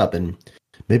comes up. And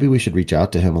maybe we should reach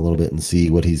out to him a little bit and see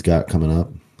what he's got coming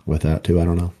up with that too. I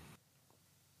don't know.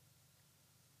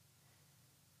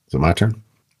 Is it my turn?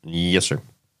 Yes, sir.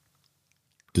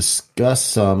 Discuss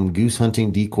some goose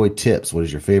hunting decoy tips. What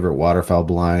is your favorite waterfowl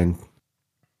blind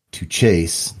to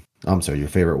chase? I'm sorry, your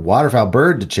favorite waterfowl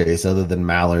bird to chase other than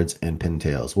mallards and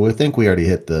pintails? Well, I think we already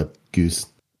hit the goose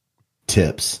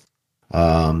tips.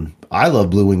 I love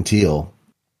blue-winged teal.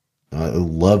 I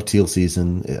love teal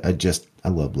season. I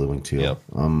love blue-winged teal.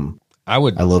 Yeah. I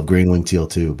love green-winged teal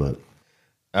too, but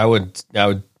I would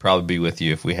probably be with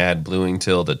you if we had blue-winged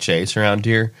teal to chase around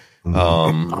here.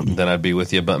 Then I'd be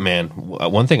with you. But man,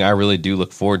 one thing I really do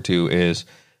look forward to is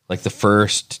like the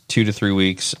first 2 to 3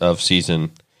 weeks of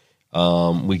season.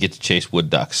 We get to chase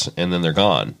wood ducks, and then they're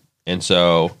gone. And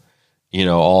so, you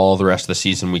know, all the rest of the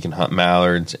season we can hunt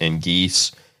mallards and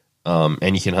geese,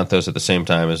 and you can hunt those at the same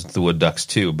time as the wood ducks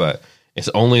too. But it's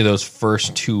only those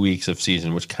first 2 weeks of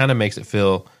season, which kind of makes it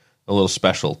feel a little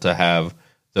special to have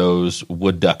those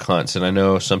wood duck hunts. And I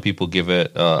know some people give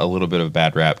it a little bit of a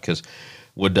bad rap because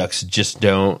wood ducks just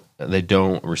don't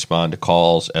respond to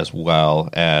calls as well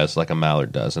as like a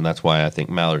mallard does. And that's why I think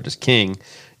mallard is king,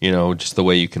 you know, just the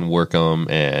way you can work them,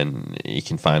 and you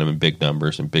can find them in big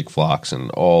numbers and big flocks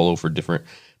and all over different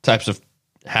types of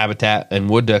habitat. And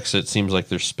wood ducks, it seems like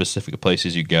there's specific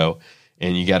places you go,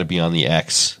 and you got to be on the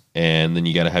X, and then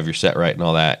you got to have your set right and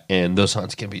all that. And those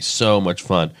hunts can be so much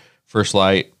fun. First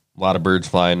light, a lot of birds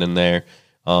flying in there.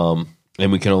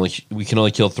 And we can only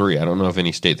kill 3. I don't know of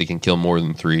any state that can kill more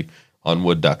than 3 on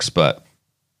wood ducks, but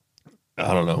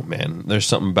I don't know, man. There's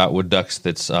something about wood ducks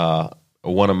that's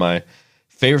one of my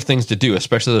favorite things to do,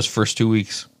 especially those first 2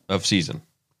 weeks of season.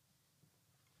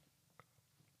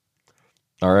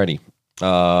 Alrighty.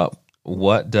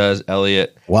 Why does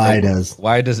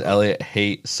Elliot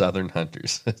hate Southern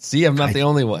hunters? See, I'm not the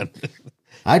only one.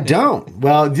 I don't.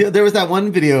 Well, there was that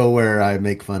one video where I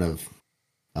make fun of,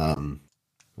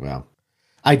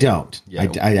 I don't. Yeah.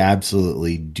 I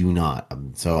absolutely do not.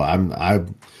 So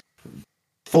I'm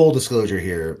full disclosure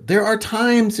here. There are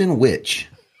times in which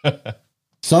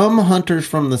some hunters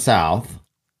from the South,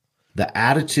 the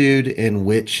attitude in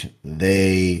which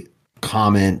they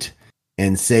comment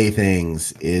and say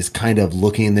things is kind of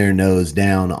looking their nose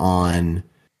down on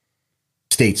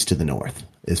states to the north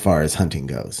as far as hunting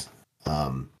goes.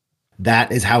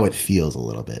 That is how it feels a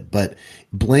little bit. But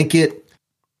blanket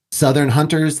Southern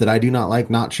hunters that I do not like,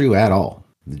 not true at all.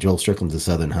 Joel Strickland's a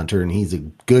Southern hunter, and he's a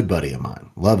good buddy of mine.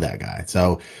 Love that guy.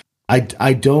 So I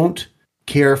don't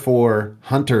care for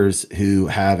hunters who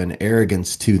have an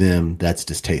arrogance to them that's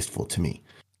distasteful to me.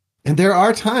 And there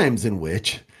are times in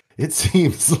which it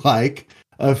seems like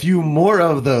a few more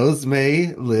of those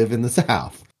may live in the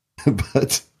South.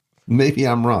 But maybe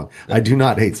I'm wrong. I do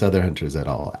not hate Southern hunters at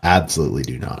all. Absolutely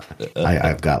do not.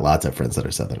 I've got lots of friends that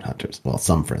are Southern hunters. Well,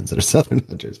 some friends that are Southern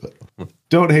hunters, but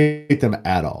don't hate them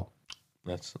at all.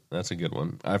 That's a good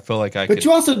one. I feel like But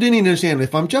you also do need to understand,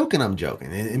 if I'm joking, I'm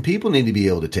joking. And people need to be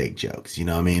able to take jokes. You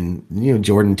know, I mean, you know,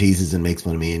 Jordan teases and makes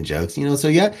fun of me in jokes, you know. So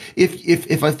yeah,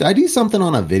 if I do something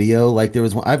on a video, like there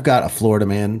was one, I've got a Florida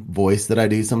man voice that I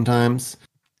do sometimes.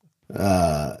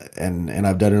 And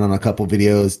I've done it on a couple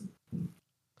videos.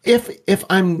 If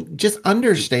I'm just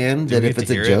understand that if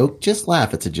it's a joke, just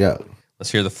laugh. It's a joke.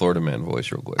 Let's hear the Florida man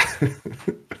voice real quick.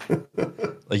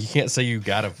 Like, you can't say you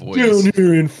got a voice. Down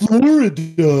here in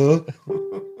Florida.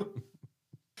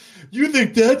 You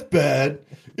think that's bad?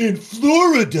 In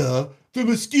Florida, the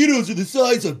mosquitoes are the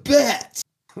size of bats.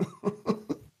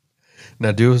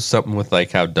 Now do something with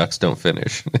like how ducks don't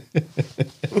finish.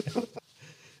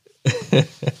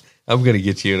 I'm going to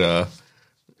get you to...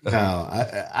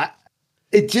 No,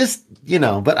 it just, you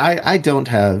know, but I do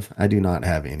not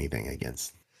have anything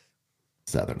against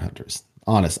Southern hunters.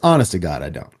 Honest to God, I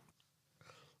don't.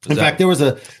 In fact, there was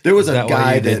a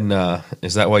guy that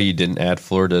is that why you didn't add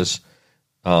Florida's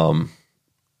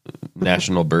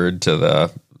national bird to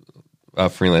the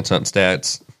freelance hunt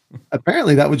stats.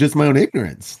 Apparently that was just my own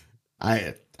ignorance.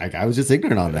 I was just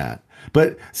ignorant on that.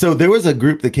 But so there was a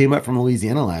group that came up from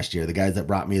Louisiana last year, the guys that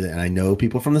brought me and I know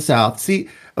people from the South. See,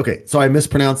 okay, so I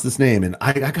mispronounced this name and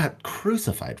I got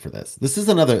crucified for this. This is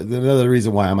another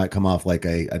reason why I might come off like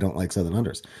I don't like Southern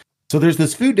hunters. So there's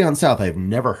this food down south I've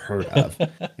never heard of.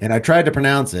 And I tried to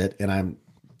pronounce it and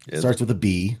it starts with a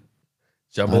B.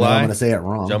 Jambalaya? I'm going to say it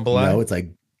wrong. Jambalaya? No, it's like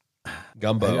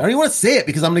Gumbo. I don't even want to say it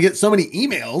because I'm going to get so many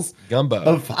emails Gumbo.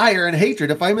 of fire and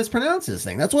hatred if I mispronounce this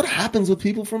thing. That's what happens with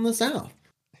people from the South.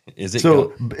 Is it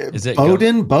so? Is it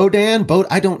Bodan?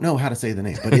 I don't know how to say the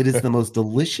name, but it is the most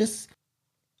delicious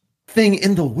thing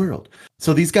in the world.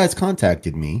 So these guys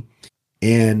contacted me,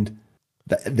 and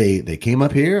they came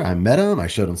up here. I met them. I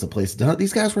showed them some places to hunt.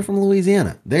 These guys were from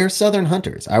Louisiana. They're Southern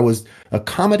hunters. I was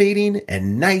accommodating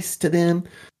and nice to them.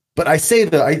 But I say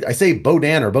I say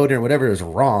Bodan or whatever is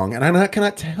wrong, and I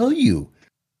cannot tell you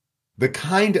the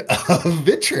kind of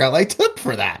vitriol I took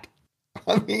for that.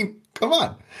 I mean, come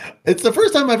on. It's the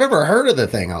first time I've ever heard of the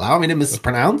thing. Allow me to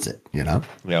mispronounce it, you know?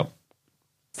 Yep.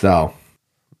 So,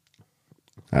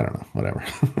 I don't know. Whatever.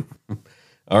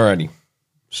 Alrighty.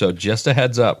 So, just a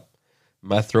heads up.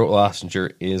 My throat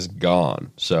lozenge is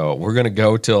gone. So, we're going to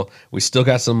go till we still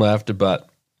got some left, but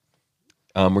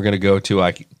we're going to go till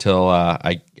I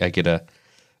get a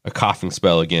coughing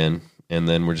spell again, and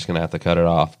then we're just going to have to cut it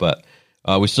off. But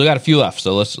we still got a few left,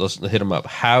 so let's hit them up.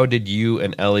 How did you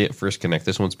and Elliot first connect?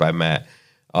 This one's by Matt.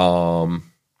 So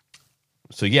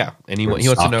yeah, and he wants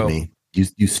to know me.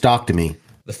 You stalked me.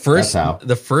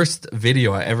 the first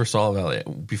video I ever saw of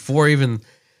Elliot before I even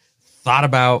thought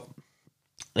about.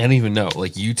 I don't even know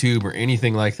like YouTube or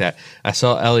anything like that. I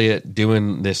saw Elliot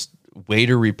doing this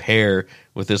waiter repair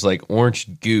with this like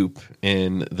orange goop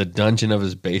in the dungeon of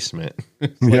his basement.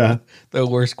 Yeah, the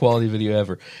worst quality video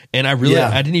ever. And I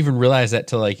didn't even realize that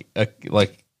till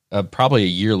probably a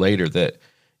year later that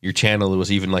your channel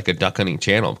was even like a duck hunting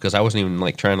channel, because I wasn't even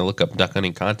like trying to look up duck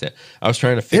hunting content. I was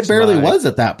trying to fix it barely was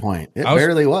at that point. It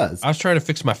barely was. I was trying to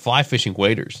fix my fly fishing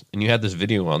waders, and you had this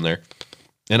video on there.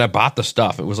 And I bought the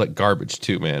stuff. It was like garbage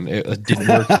too, man. It didn't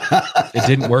work. It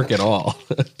didn't work at all.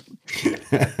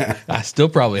 I still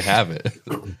probably have it.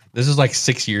 This is like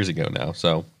 6 years ago now.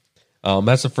 So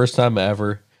that's the first time I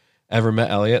ever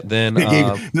met Elliot. Then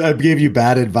I gave you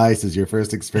bad advice as your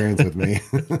first experience with me.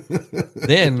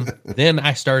 then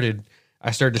I started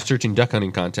searching duck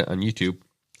hunting content on YouTube.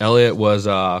 Elliot was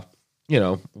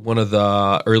one of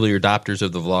the earlier adopters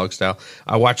of the vlog style.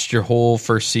 I watched your whole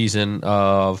first season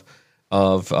of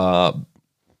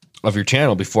your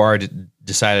channel before I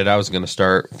decided I was going to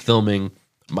start filming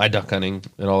my duck hunting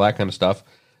and all that kind of stuff.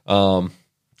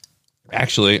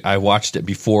 Actually, I watched it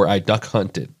before I duck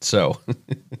hunted. So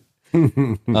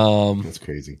that's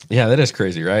crazy. Yeah, that is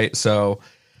crazy, right? So,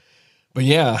 but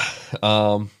yeah.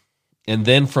 And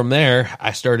then from there,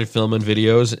 I started filming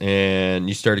videos, and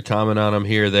you started commenting on them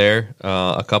here or there.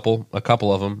 A couple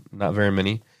of them, not very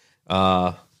many.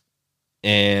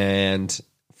 And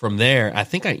from there, I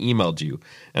think I emailed you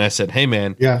and I said, "Hey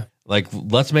man, yeah, like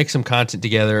let's make some content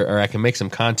together, or I can make some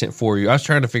content for you." I was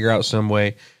trying to figure out some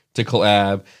way to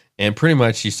collab, and pretty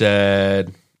much you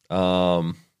said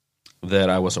that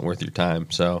I wasn't worth your time.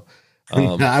 So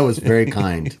I was very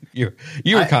kind. You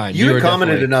were kind. You had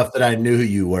commented enough that I knew who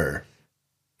you were.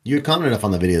 You had commented enough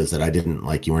on the videos that I didn't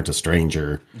like. You weren't a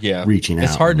stranger. Yeah, reaching out.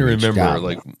 It's hard to remember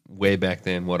like way back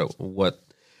then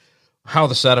how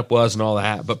the setup was and all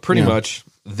that, but pretty much.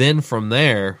 Then from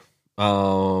there,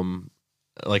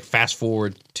 like fast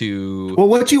forward to... Well,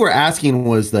 what you were asking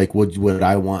was like, would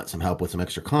I want some help with some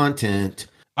extra content?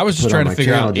 I was just trying to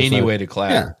figure out any way to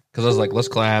collab. Because I was like, let's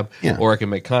collab, or I can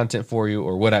make content for you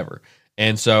or whatever.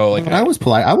 And so like... I was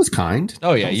polite. I was kind.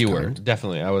 Oh yeah, you were.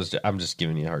 Definitely. I'm just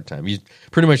giving you a hard time. You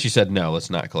said, no, let's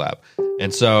not collab.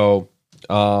 And so...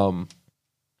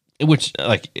 which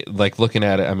like looking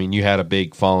at it, I mean, you had a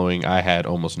big following. I had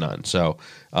almost none. So,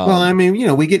 well, I mean,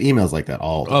 we get emails like that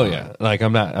all the time. Yeah. Like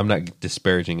I'm not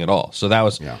disparaging at all. So that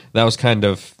was kind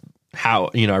of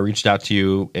how, I reached out to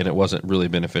you, and it wasn't really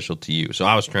beneficial to you. So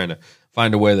I was trying to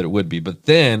find a way that it would be, but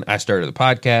then I started the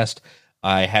podcast.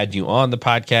 I had you on the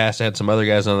podcast. I had some other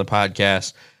guys on the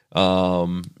podcast. A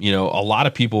lot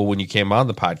of people, when you came on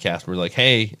the podcast, were like,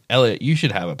 "Hey, Elliot, you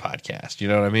should have a podcast." You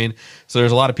know what I mean? So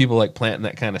there's a lot of people like planting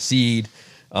that kind of seed.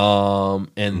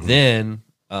 Then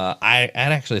I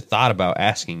had actually thought about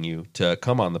asking you to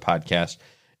come on the podcast,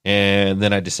 and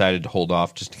then I decided to hold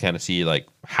off just to kind of see like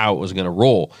how it was going to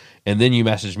roll. And then you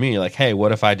messaged me like, "Hey,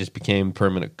 what if I just became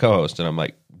permanent co-host?" And I'm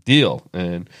like, "Deal."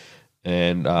 And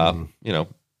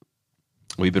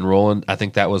We've been rolling. I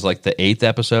think that was like the 8th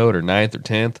episode or 9th or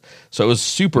 10th. So it was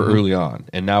super early on.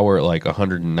 And now we're at like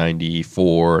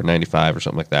 194, 95 or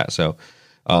something like that. So,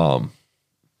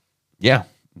 yeah,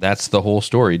 that's the whole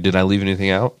story. Did I leave anything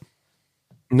out?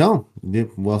 No,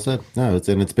 well said. No,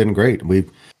 it's been great.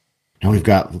 We've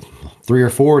got 3 or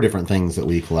 4 different things that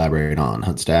we collaborate on: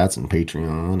 Hunt Stats and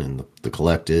Patreon and the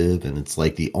collective. And it's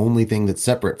like the only thing that's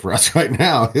separate for us right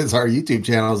now is our YouTube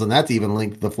channels, and that's even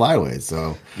linked to the Flyways.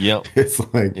 So yep, it's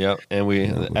like and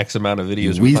we X amount of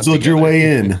videos. You weaseled your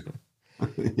way in.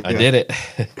 I did it.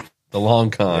 The long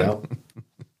con.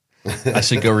 Yep. I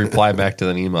should go reply back to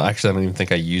that email. Actually, I don't even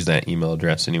think I use that email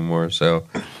address anymore, so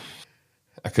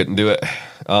I couldn't do it.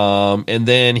 And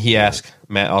then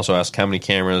Matt also asked, how many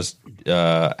cameras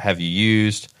have you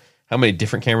used? How many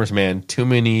different cameras? Man, too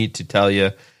many to tell you.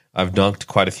 I've dunked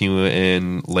quite a few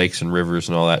in lakes and rivers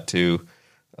and all that too.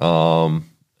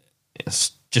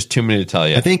 It's just too many to tell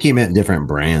you. I think he meant different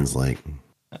brands, like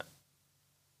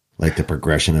the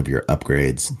progression of your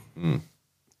upgrades.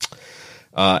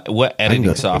 What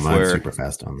editing software? Super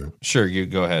fast on that. Sure, you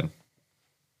go ahead.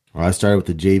 Well, I started with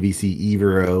the JVC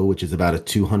Evero, which is about a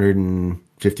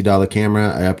 $250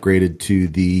 camera. I upgraded to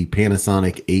the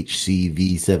Panasonic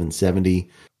HC-V770,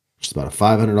 which is about a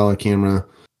 $500 camera.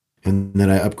 And then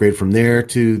I upgraded from there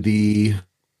to the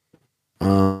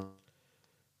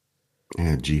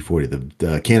G40,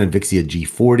 the Canon Vixia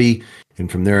G40.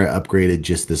 And from there, I upgraded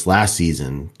just this last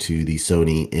season to the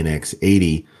Sony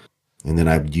NX80. And then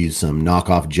I've used some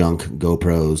knockoff junk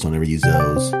GoPros. Don't ever use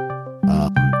those.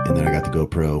 And then I got the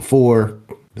GoPro 4.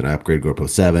 Then I upgraded GoPro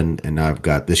 7. And now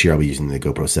this year I'll be using the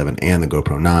GoPro 7 and the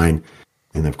GoPro 9. And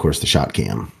then, of course, the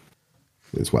ShotCam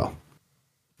as well.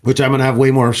 Which I'm going to have way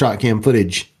more ShotCam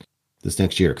footage this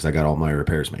next year because I got all my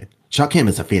repairs made. ShotCam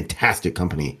is a fantastic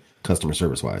company, customer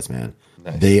service-wise, man.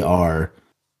 Nice. They are,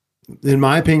 in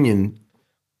my opinion,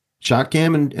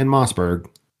 ShotCam and Mossberg,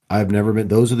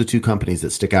 those are the 2 companies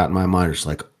that stick out in my mind. It's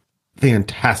like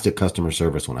fantastic customer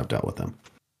service when I've dealt with them.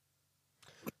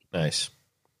 Nice.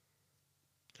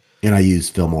 And I use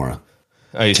Filmora.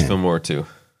 I use Filmora too.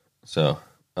 So,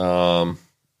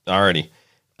 alrighty.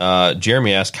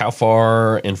 Jeremy asked, how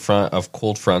far in front of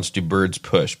cold fronts do birds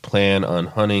push? Plan on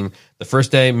hunting the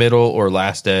first day, middle, or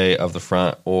last day of the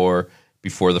front, or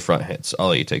before the front hits? I'll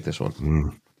let you take this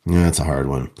one. Yeah, that's a hard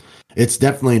one. It's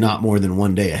definitely not more than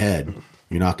 1 day ahead.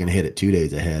 You're not going to hit it 2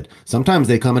 days ahead. Sometimes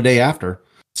they come a day after.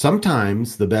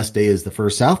 Sometimes the best day is the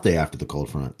first south day after the cold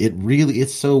front.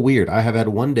 It's so weird. I have had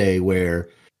one day where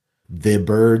the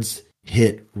birds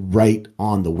hit right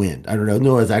on the wind. I don't know.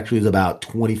 No, it was about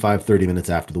 25, 30 minutes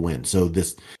after the wind. So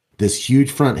this huge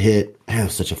front hit. Man, it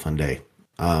was such a fun day.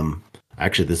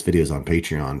 Actually, this video is on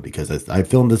Patreon because I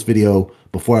filmed this video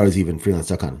before I was even freelance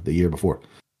duck hunting the year before.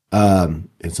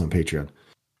 It's on Patreon.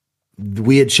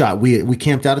 We had shot. We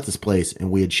camped out at this place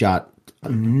and we had shot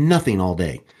nothing all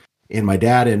day. And my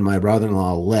dad and my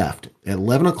brother-in-law left at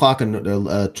 11 o'clock and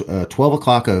 12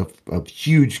 o'clock. A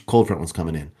huge cold front was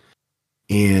coming in,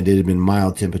 and it had been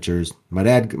mild temperatures. My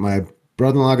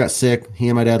brother-in-law got sick. He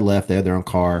and my dad left. They had their own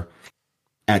car.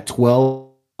 At 12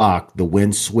 o'clock, the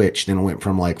wind switched and it went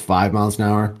from like 5 miles an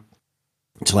hour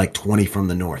to like 20 from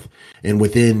the north. And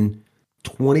within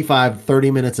 25,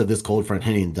 30 minutes of this cold front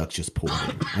hitting, ducks just pulled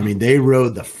in. I mean, they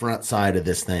rode the front side of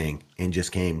this thing and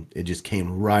it just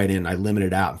came right in. I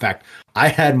limited out. In fact, I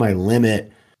had my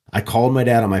limit. I called my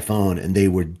dad on my phone and they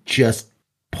were just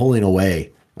pulling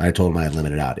away. I told them I had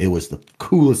limited out. It was the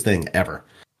coolest thing ever.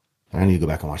 I need to go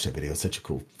back and watch that video. It's such a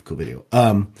cool video.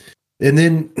 And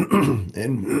then,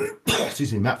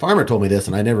 excuse me, Matt Farmer told me this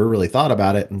and I never really thought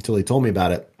about it until he told me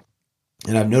about it.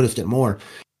 And I've noticed it more.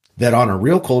 That on a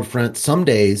real cold front,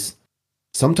 sometimes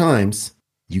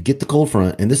you get the cold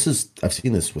front, and I've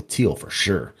seen this with teal for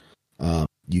sure.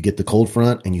 You get the cold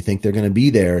front and you think they're going to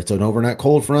be there. It's an overnight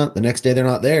cold front. The next day they're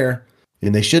not there,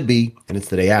 and they should be, and it's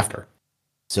the day after.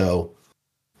 So,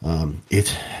 who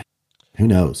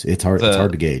knows? It's hard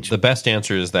to gauge. The best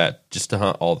answer is that just to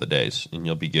hunt all the days, and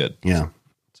you'll be good. Yeah.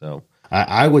 So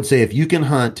I would say if you can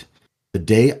hunt the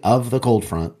day of the cold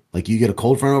front, like you get a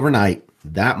cold front overnight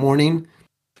that morning.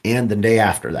 And the day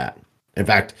after that. In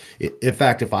fact, if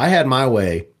I had my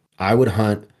way, I would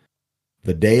hunt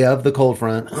the day of the cold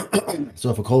front.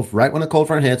 So right when the cold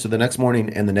front hits, or the next morning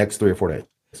and the next 3 or 4 days,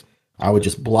 I would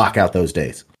just block out those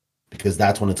days because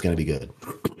that's when it's going to be good.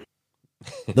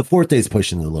 The 4th day is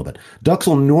pushing it a little bit. Ducks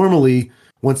will normally,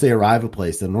 once they arrive at a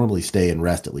place, they'll normally stay and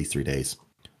rest at least 3 days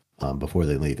before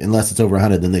they leave. Unless it's over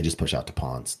 100, then they just push out to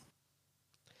ponds.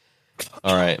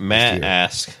 All right. Matt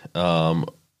asks,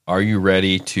 are you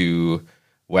ready to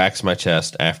wax my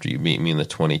chest after you beat me in the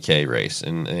 20K race?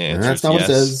 And the answer that's not yes. what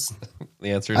it says.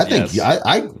 The answer is I think yes.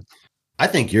 I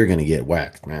think you're going to get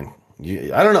whacked, man.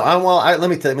 I don't know. Let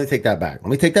me take that back. Let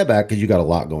me take that back because you got a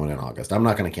lot going in August. I'm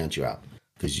not going to count you out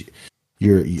because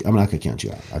I'm not going to count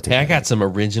you out. Hey, I got some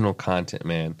original content,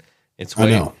 man. It's I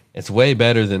know. It's way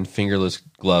better than fingerless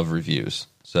glove reviews.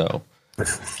 So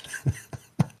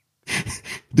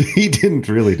He didn't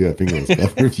really do a fingerless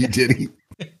glove review, did he?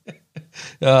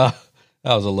 that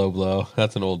was a low blow.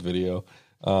 That's an old video.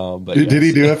 But Did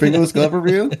he do a fingerless glove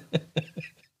review?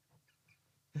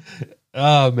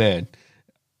 Oh man,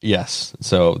 yes.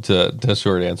 So to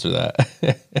short answer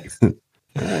that,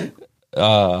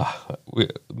 All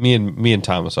right. me and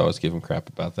Thomas always give him crap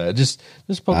about that. Just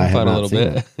poking fun a little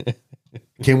bit.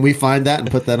 Can we find that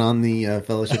and put that on the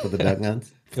Fellowship of the Duck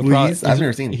Guns? Please, I've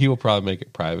never seen it. He will probably make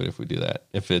it private if we do that.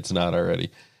 If it's not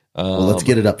already. Well, let's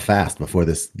get it up fast before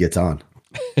this gets on.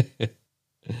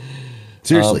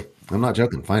 Seriously, I'm not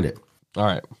joking. Find it. All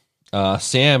right.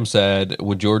 Sam said,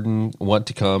 would Jordan want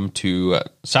to come to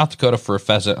South Dakota for a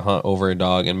pheasant hunt over a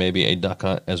dog and maybe a duck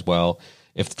hunt as well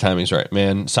if the timing's right?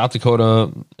 Man, South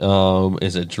Dakota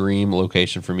is a dream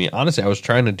location for me. Honestly, I was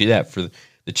trying to do that for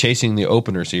the Chasing the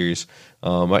Opener series.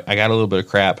 I got a little bit of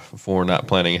crap for not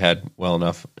planning ahead well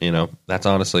enough. That's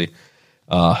honestly,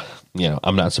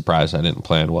 I'm not surprised I didn't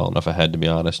plan well enough ahead, to be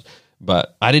honest.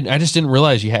 But I just didn't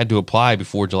realize you had to apply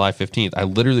before July 15th. I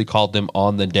literally called them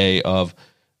on the day of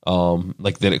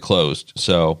that it closed.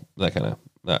 So that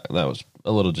was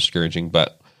a little discouraging,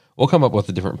 but we'll come up with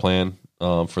a different plan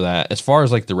for that. As far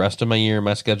as like the rest of my year,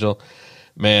 my schedule,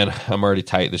 man, I'm already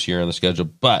tight this year on the schedule,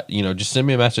 but just send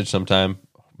me a message sometime.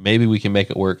 Maybe we can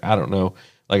make it work. I don't know.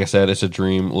 Like I said, it's a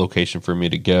dream location for me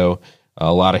to go.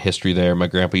 A lot of history there. My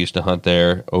grandpa used to hunt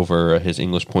there over his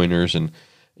English pointers, and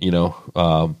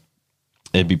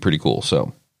it'd be pretty cool.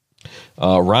 So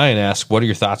Ryan asks, what are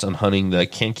your thoughts on hunting the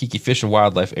Kankakee Fish and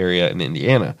Wildlife area in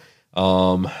Indiana?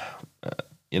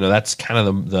 That's kind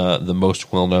of the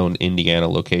most well-known Indiana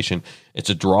location.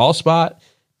 It's a draw spot,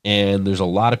 and there's a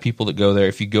lot of people that go there.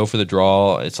 If you go for the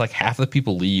draw, it's like half the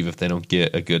people leave if they don't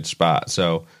get a good spot.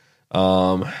 So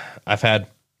I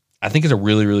think it's a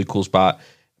really, really cool spot,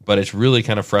 but it's really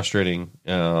kind of frustrating.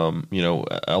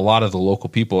 A lot of the local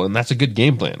people, and that's a good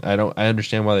game plan. I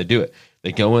understand why they do it.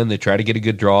 They go in, they try to get a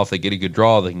good draw. If they get a good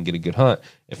draw, they can get a good hunt.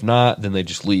 If not, then they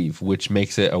just leave, which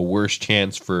makes it a worse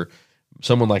chance for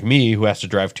someone like me who has to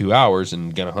drive 2 hours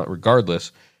and gonna hunt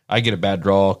regardless. I get a bad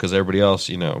draw because everybody else,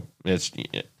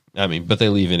 but they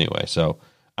leave anyway. So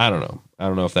I don't know. I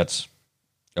don't know if that's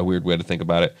a weird way to think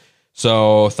about it.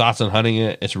 So thoughts on hunting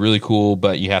it? It's really cool,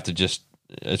 but you have to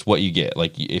it's what you get.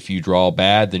 Like if you draw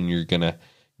bad, then you're gonna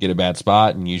get a bad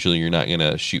spot, and usually you're not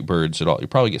gonna shoot birds at all. You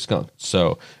probably get skunked.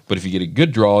 So, but if you get a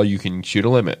good draw, you can shoot a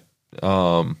limit.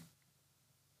 But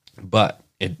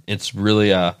it's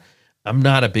really I'm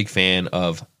not a big fan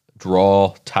of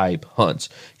draw type hunts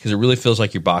because it really feels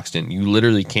like you're boxed in. You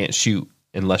literally can't shoot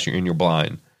unless you're in your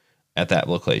blind at that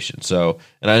location. So,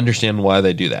 and I understand why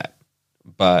they do that,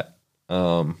 but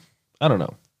I don't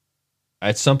know.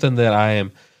 It's something that I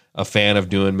am a fan of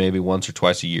doing maybe once or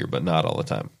twice a year, but not all the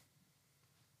time.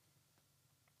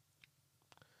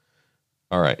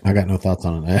 All right. I got no thoughts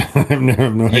on it. I have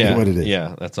no idea what it is.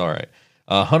 Yeah, that's all right.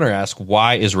 Hunter asks,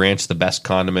 why is ranch the best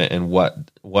condiment, and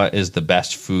what is the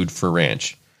best food for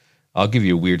ranch? I'll give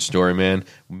you a weird story, man.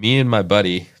 Me and my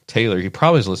buddy, Taylor, he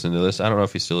probably is listening to this. I don't know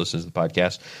if he still listens to the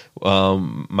podcast.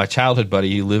 My childhood buddy,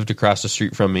 he lived across the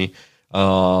street from me.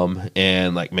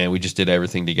 And we just did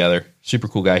everything together. Super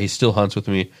cool guy. He still hunts with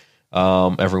me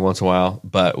every once in a while.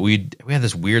 But we had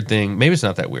this weird thing. Maybe it's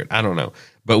not that weird. I don't know.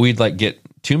 But we'd get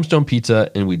Tombstone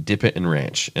pizza and we'd dip it in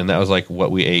ranch. And that was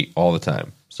what we ate all the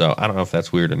time. So I don't know if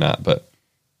that's weird or not, but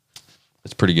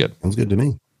it's pretty good. Sounds good to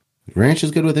me. Ranch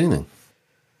is good with anything.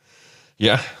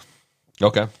 Yeah.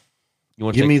 Okay. You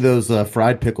want to give me those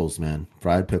fried pickles, man?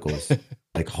 Fried pickles,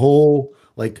 whole,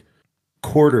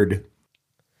 quartered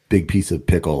big piece of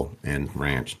pickle and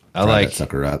ranch. Fry that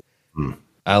sucker up.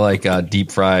 I like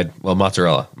deep fried,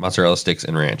 mozzarella sticks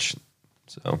and ranch.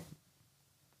 So, all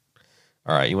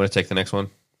right, you want to take the next one?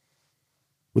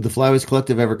 Would the Flyways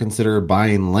Collective ever consider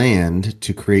buying land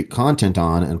to create content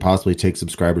on and possibly take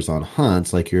subscribers on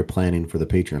hunts like you're planning for the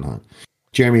Patreon hunt?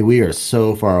 Jeremy, we are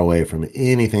so far away from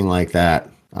anything like that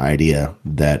idea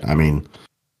that, that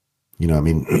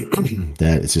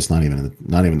it's just not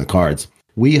even the cards.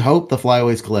 We hope the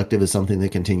Flyways Collective is something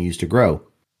that continues to grow.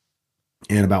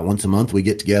 And about once a month, we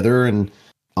get together and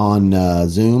on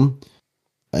Zoom,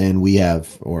 and we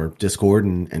have, or Discord,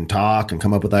 and talk and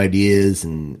come up with ideas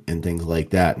and things like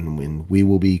that. And we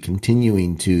will be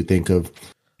continuing to think of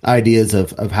ideas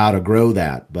of how to grow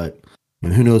that. But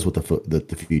who knows what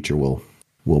the future will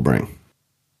bring.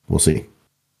 we'll see.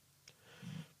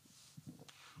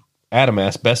 Adam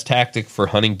asks, best tactic for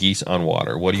hunting geese on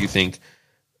water. What do you think?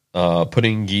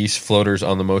 Putting geese floaters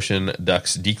on the motion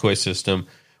ducks decoy system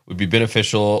would be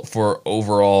beneficial for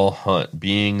overall hunt,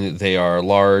 being they are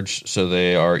large, so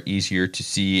they are easier to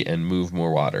see and move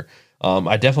more water.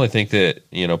 I definitely think that,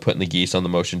 putting the geese on the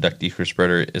motion duck decoy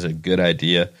spreader is a good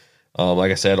idea.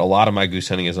 Like I said, a lot of my goose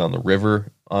hunting is on the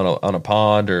river, on a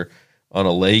pond, or on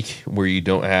a lake where you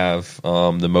don't have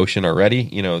the motion already.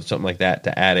 Something like that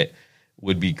to add it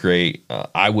would be great.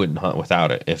 I wouldn't hunt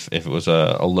without it if it was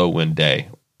a low wind day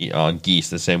on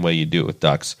geese, the same way you do it with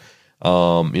ducks.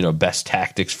 Best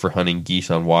tactics for hunting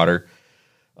geese on water.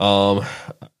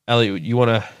 Elliot, you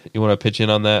wanna pitch in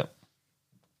on that?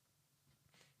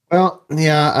 Well,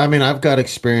 yeah, I mean, I've got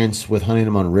experience with hunting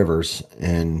them on rivers,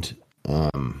 and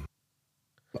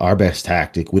our best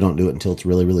tactic, we don't do it until it's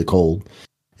really, really cold.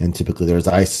 And typically there's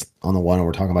ice on the one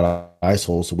we're talking about, ice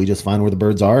holes. So we just find where the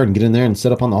birds are and get in there and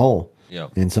set up on the hole. Yeah.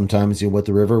 And sometimes with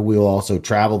the river, we'll also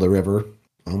travel the river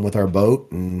with our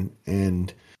boat.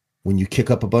 And when you kick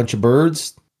up a bunch of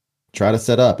birds, try to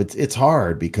set up. It's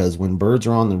hard because when birds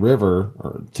are on the river,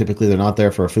 or typically they're not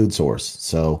there for a food source.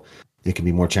 So it can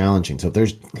be more challenging. So if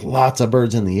there's lots of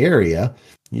birds in the area,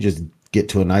 you just get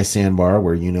to a nice sandbar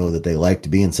where you know that they like to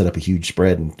be and set up a huge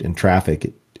spread and traffic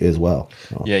it as well.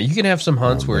 So, yeah, you can have some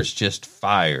hunts where it's just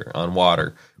fire on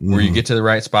water, where you get to the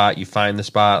right spot, you find the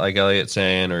spot like Elliot's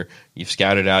saying, or you've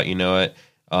scouted out, it,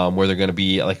 where they're going to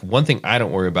be. Like, one thing I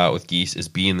don't worry about with geese is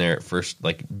being there at first,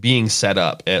 like being set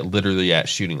up at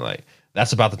shooting light.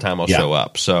 That's about the time I'll show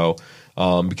up. So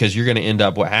because you're going to end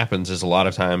up, what happens is a lot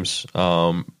of times,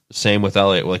 same with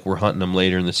Elliot, like we're hunting them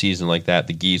later in the season like that,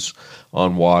 the geese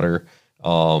on water,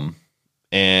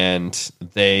 and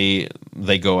they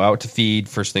go out to feed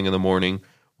first thing in the morning,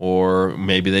 or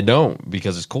maybe they don't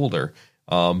because it's colder.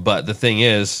 But the thing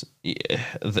is,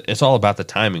 it's all about the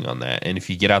timing on that. And if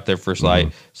you get out there first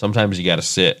light, sometimes you got to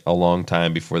sit a long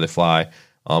time before they fly.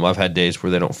 I've had days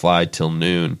where they don't fly till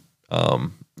noon.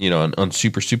 On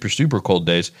super, super, super cold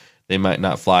days, they might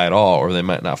not fly at all, or they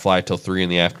might not fly till 3 in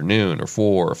the afternoon, or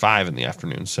 4 or 5 in the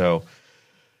afternoon. So,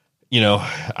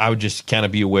 I would just kind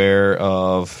of be aware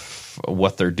of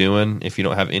what they're doing. If you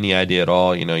don't have any idea at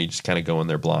all, you just kind of go in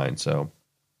there blind. So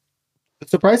the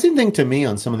surprising thing to me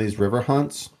on some of these river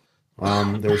hunts,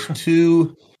 there's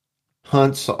 2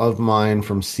 hunts of mine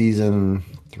from season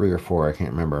 3 or 4, I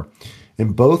can't remember.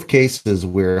 In both cases,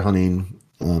 we're hunting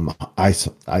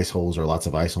ice holes or lots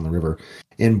of ice on the river.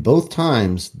 In both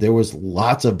times, there was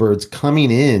lots of birds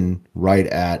coming in right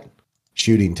at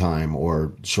shooting time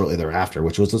or shortly thereafter,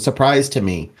 which was a surprise to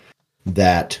me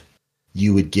that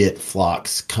you would get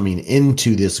flocks coming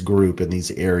into this group in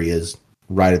these areas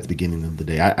right at the beginning of the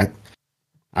day.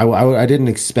 I didn't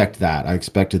expect that. I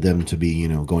expected them to be,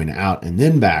 going out and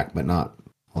then back, but not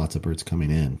lots of birds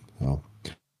coming in. So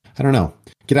I don't know.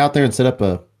 Get out there and set up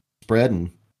a spread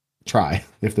and try.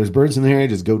 If there's birds in the area,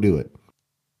 just go do it.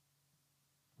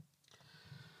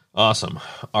 Awesome.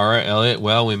 All right, Elliot.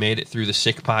 Well, we made it through the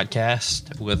sick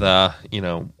podcast with a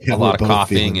lot of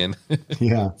coughing and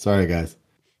yeah. Sorry, guys.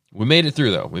 We made it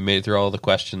through though. We made it through all the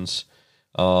questions.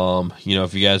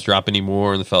 If you guys drop any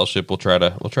more in the fellowship, we'll try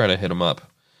to hit them up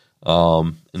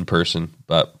in person.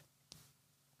 But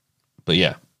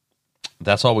yeah,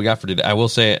 that's all we got for today. I will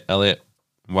say, Elliot,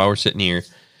 while we're sitting here,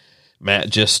 Matt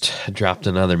just dropped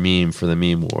another meme for the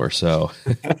meme war. So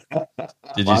I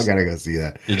gotta go see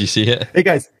that. Did you see it? Hey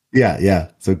guys. Yeah.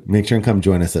 So make sure and come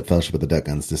join us at Fellowship of the Duck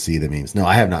Guns to see the memes. No,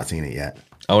 I have not seen it yet.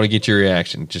 I want to get your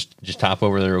reaction. Just hop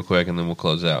over there real quick, and then we'll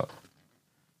close out.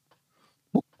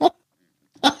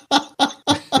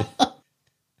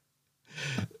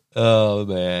 Oh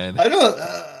man! I don't.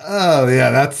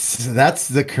 Yeah, that's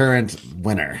the current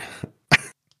winner.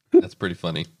 That's pretty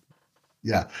funny.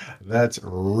 Yeah, that's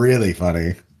really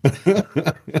funny.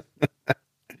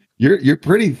 You're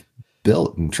pretty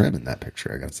built and trim in that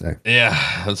picture, I gotta say.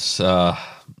 Yeah, that's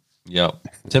yeah.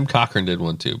 Tim Cochran did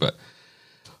one too, but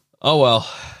oh well.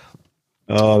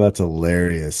 Oh, that's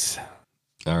hilarious.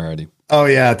 Alrighty. Oh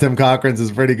yeah, Tim Cochran's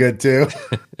is pretty good too.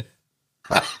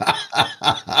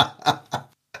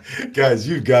 Guys,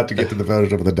 you've got to get to the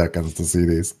Fellowship of the Duck Guns to see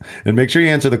these, and make sure you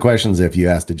answer the questions if you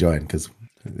ask to join, because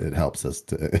it helps us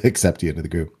to accept you into the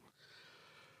group.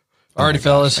 Alrighty,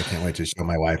 fellas. I can't wait to show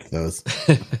my wife those.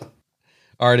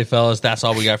 Alrighty, fellas. That's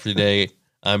all we got for today.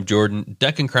 I'm Jordan,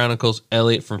 Ducking Chronicles,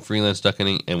 Elliot from Freelance Duck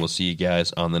Hunting, and we'll see you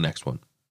guys on the next one.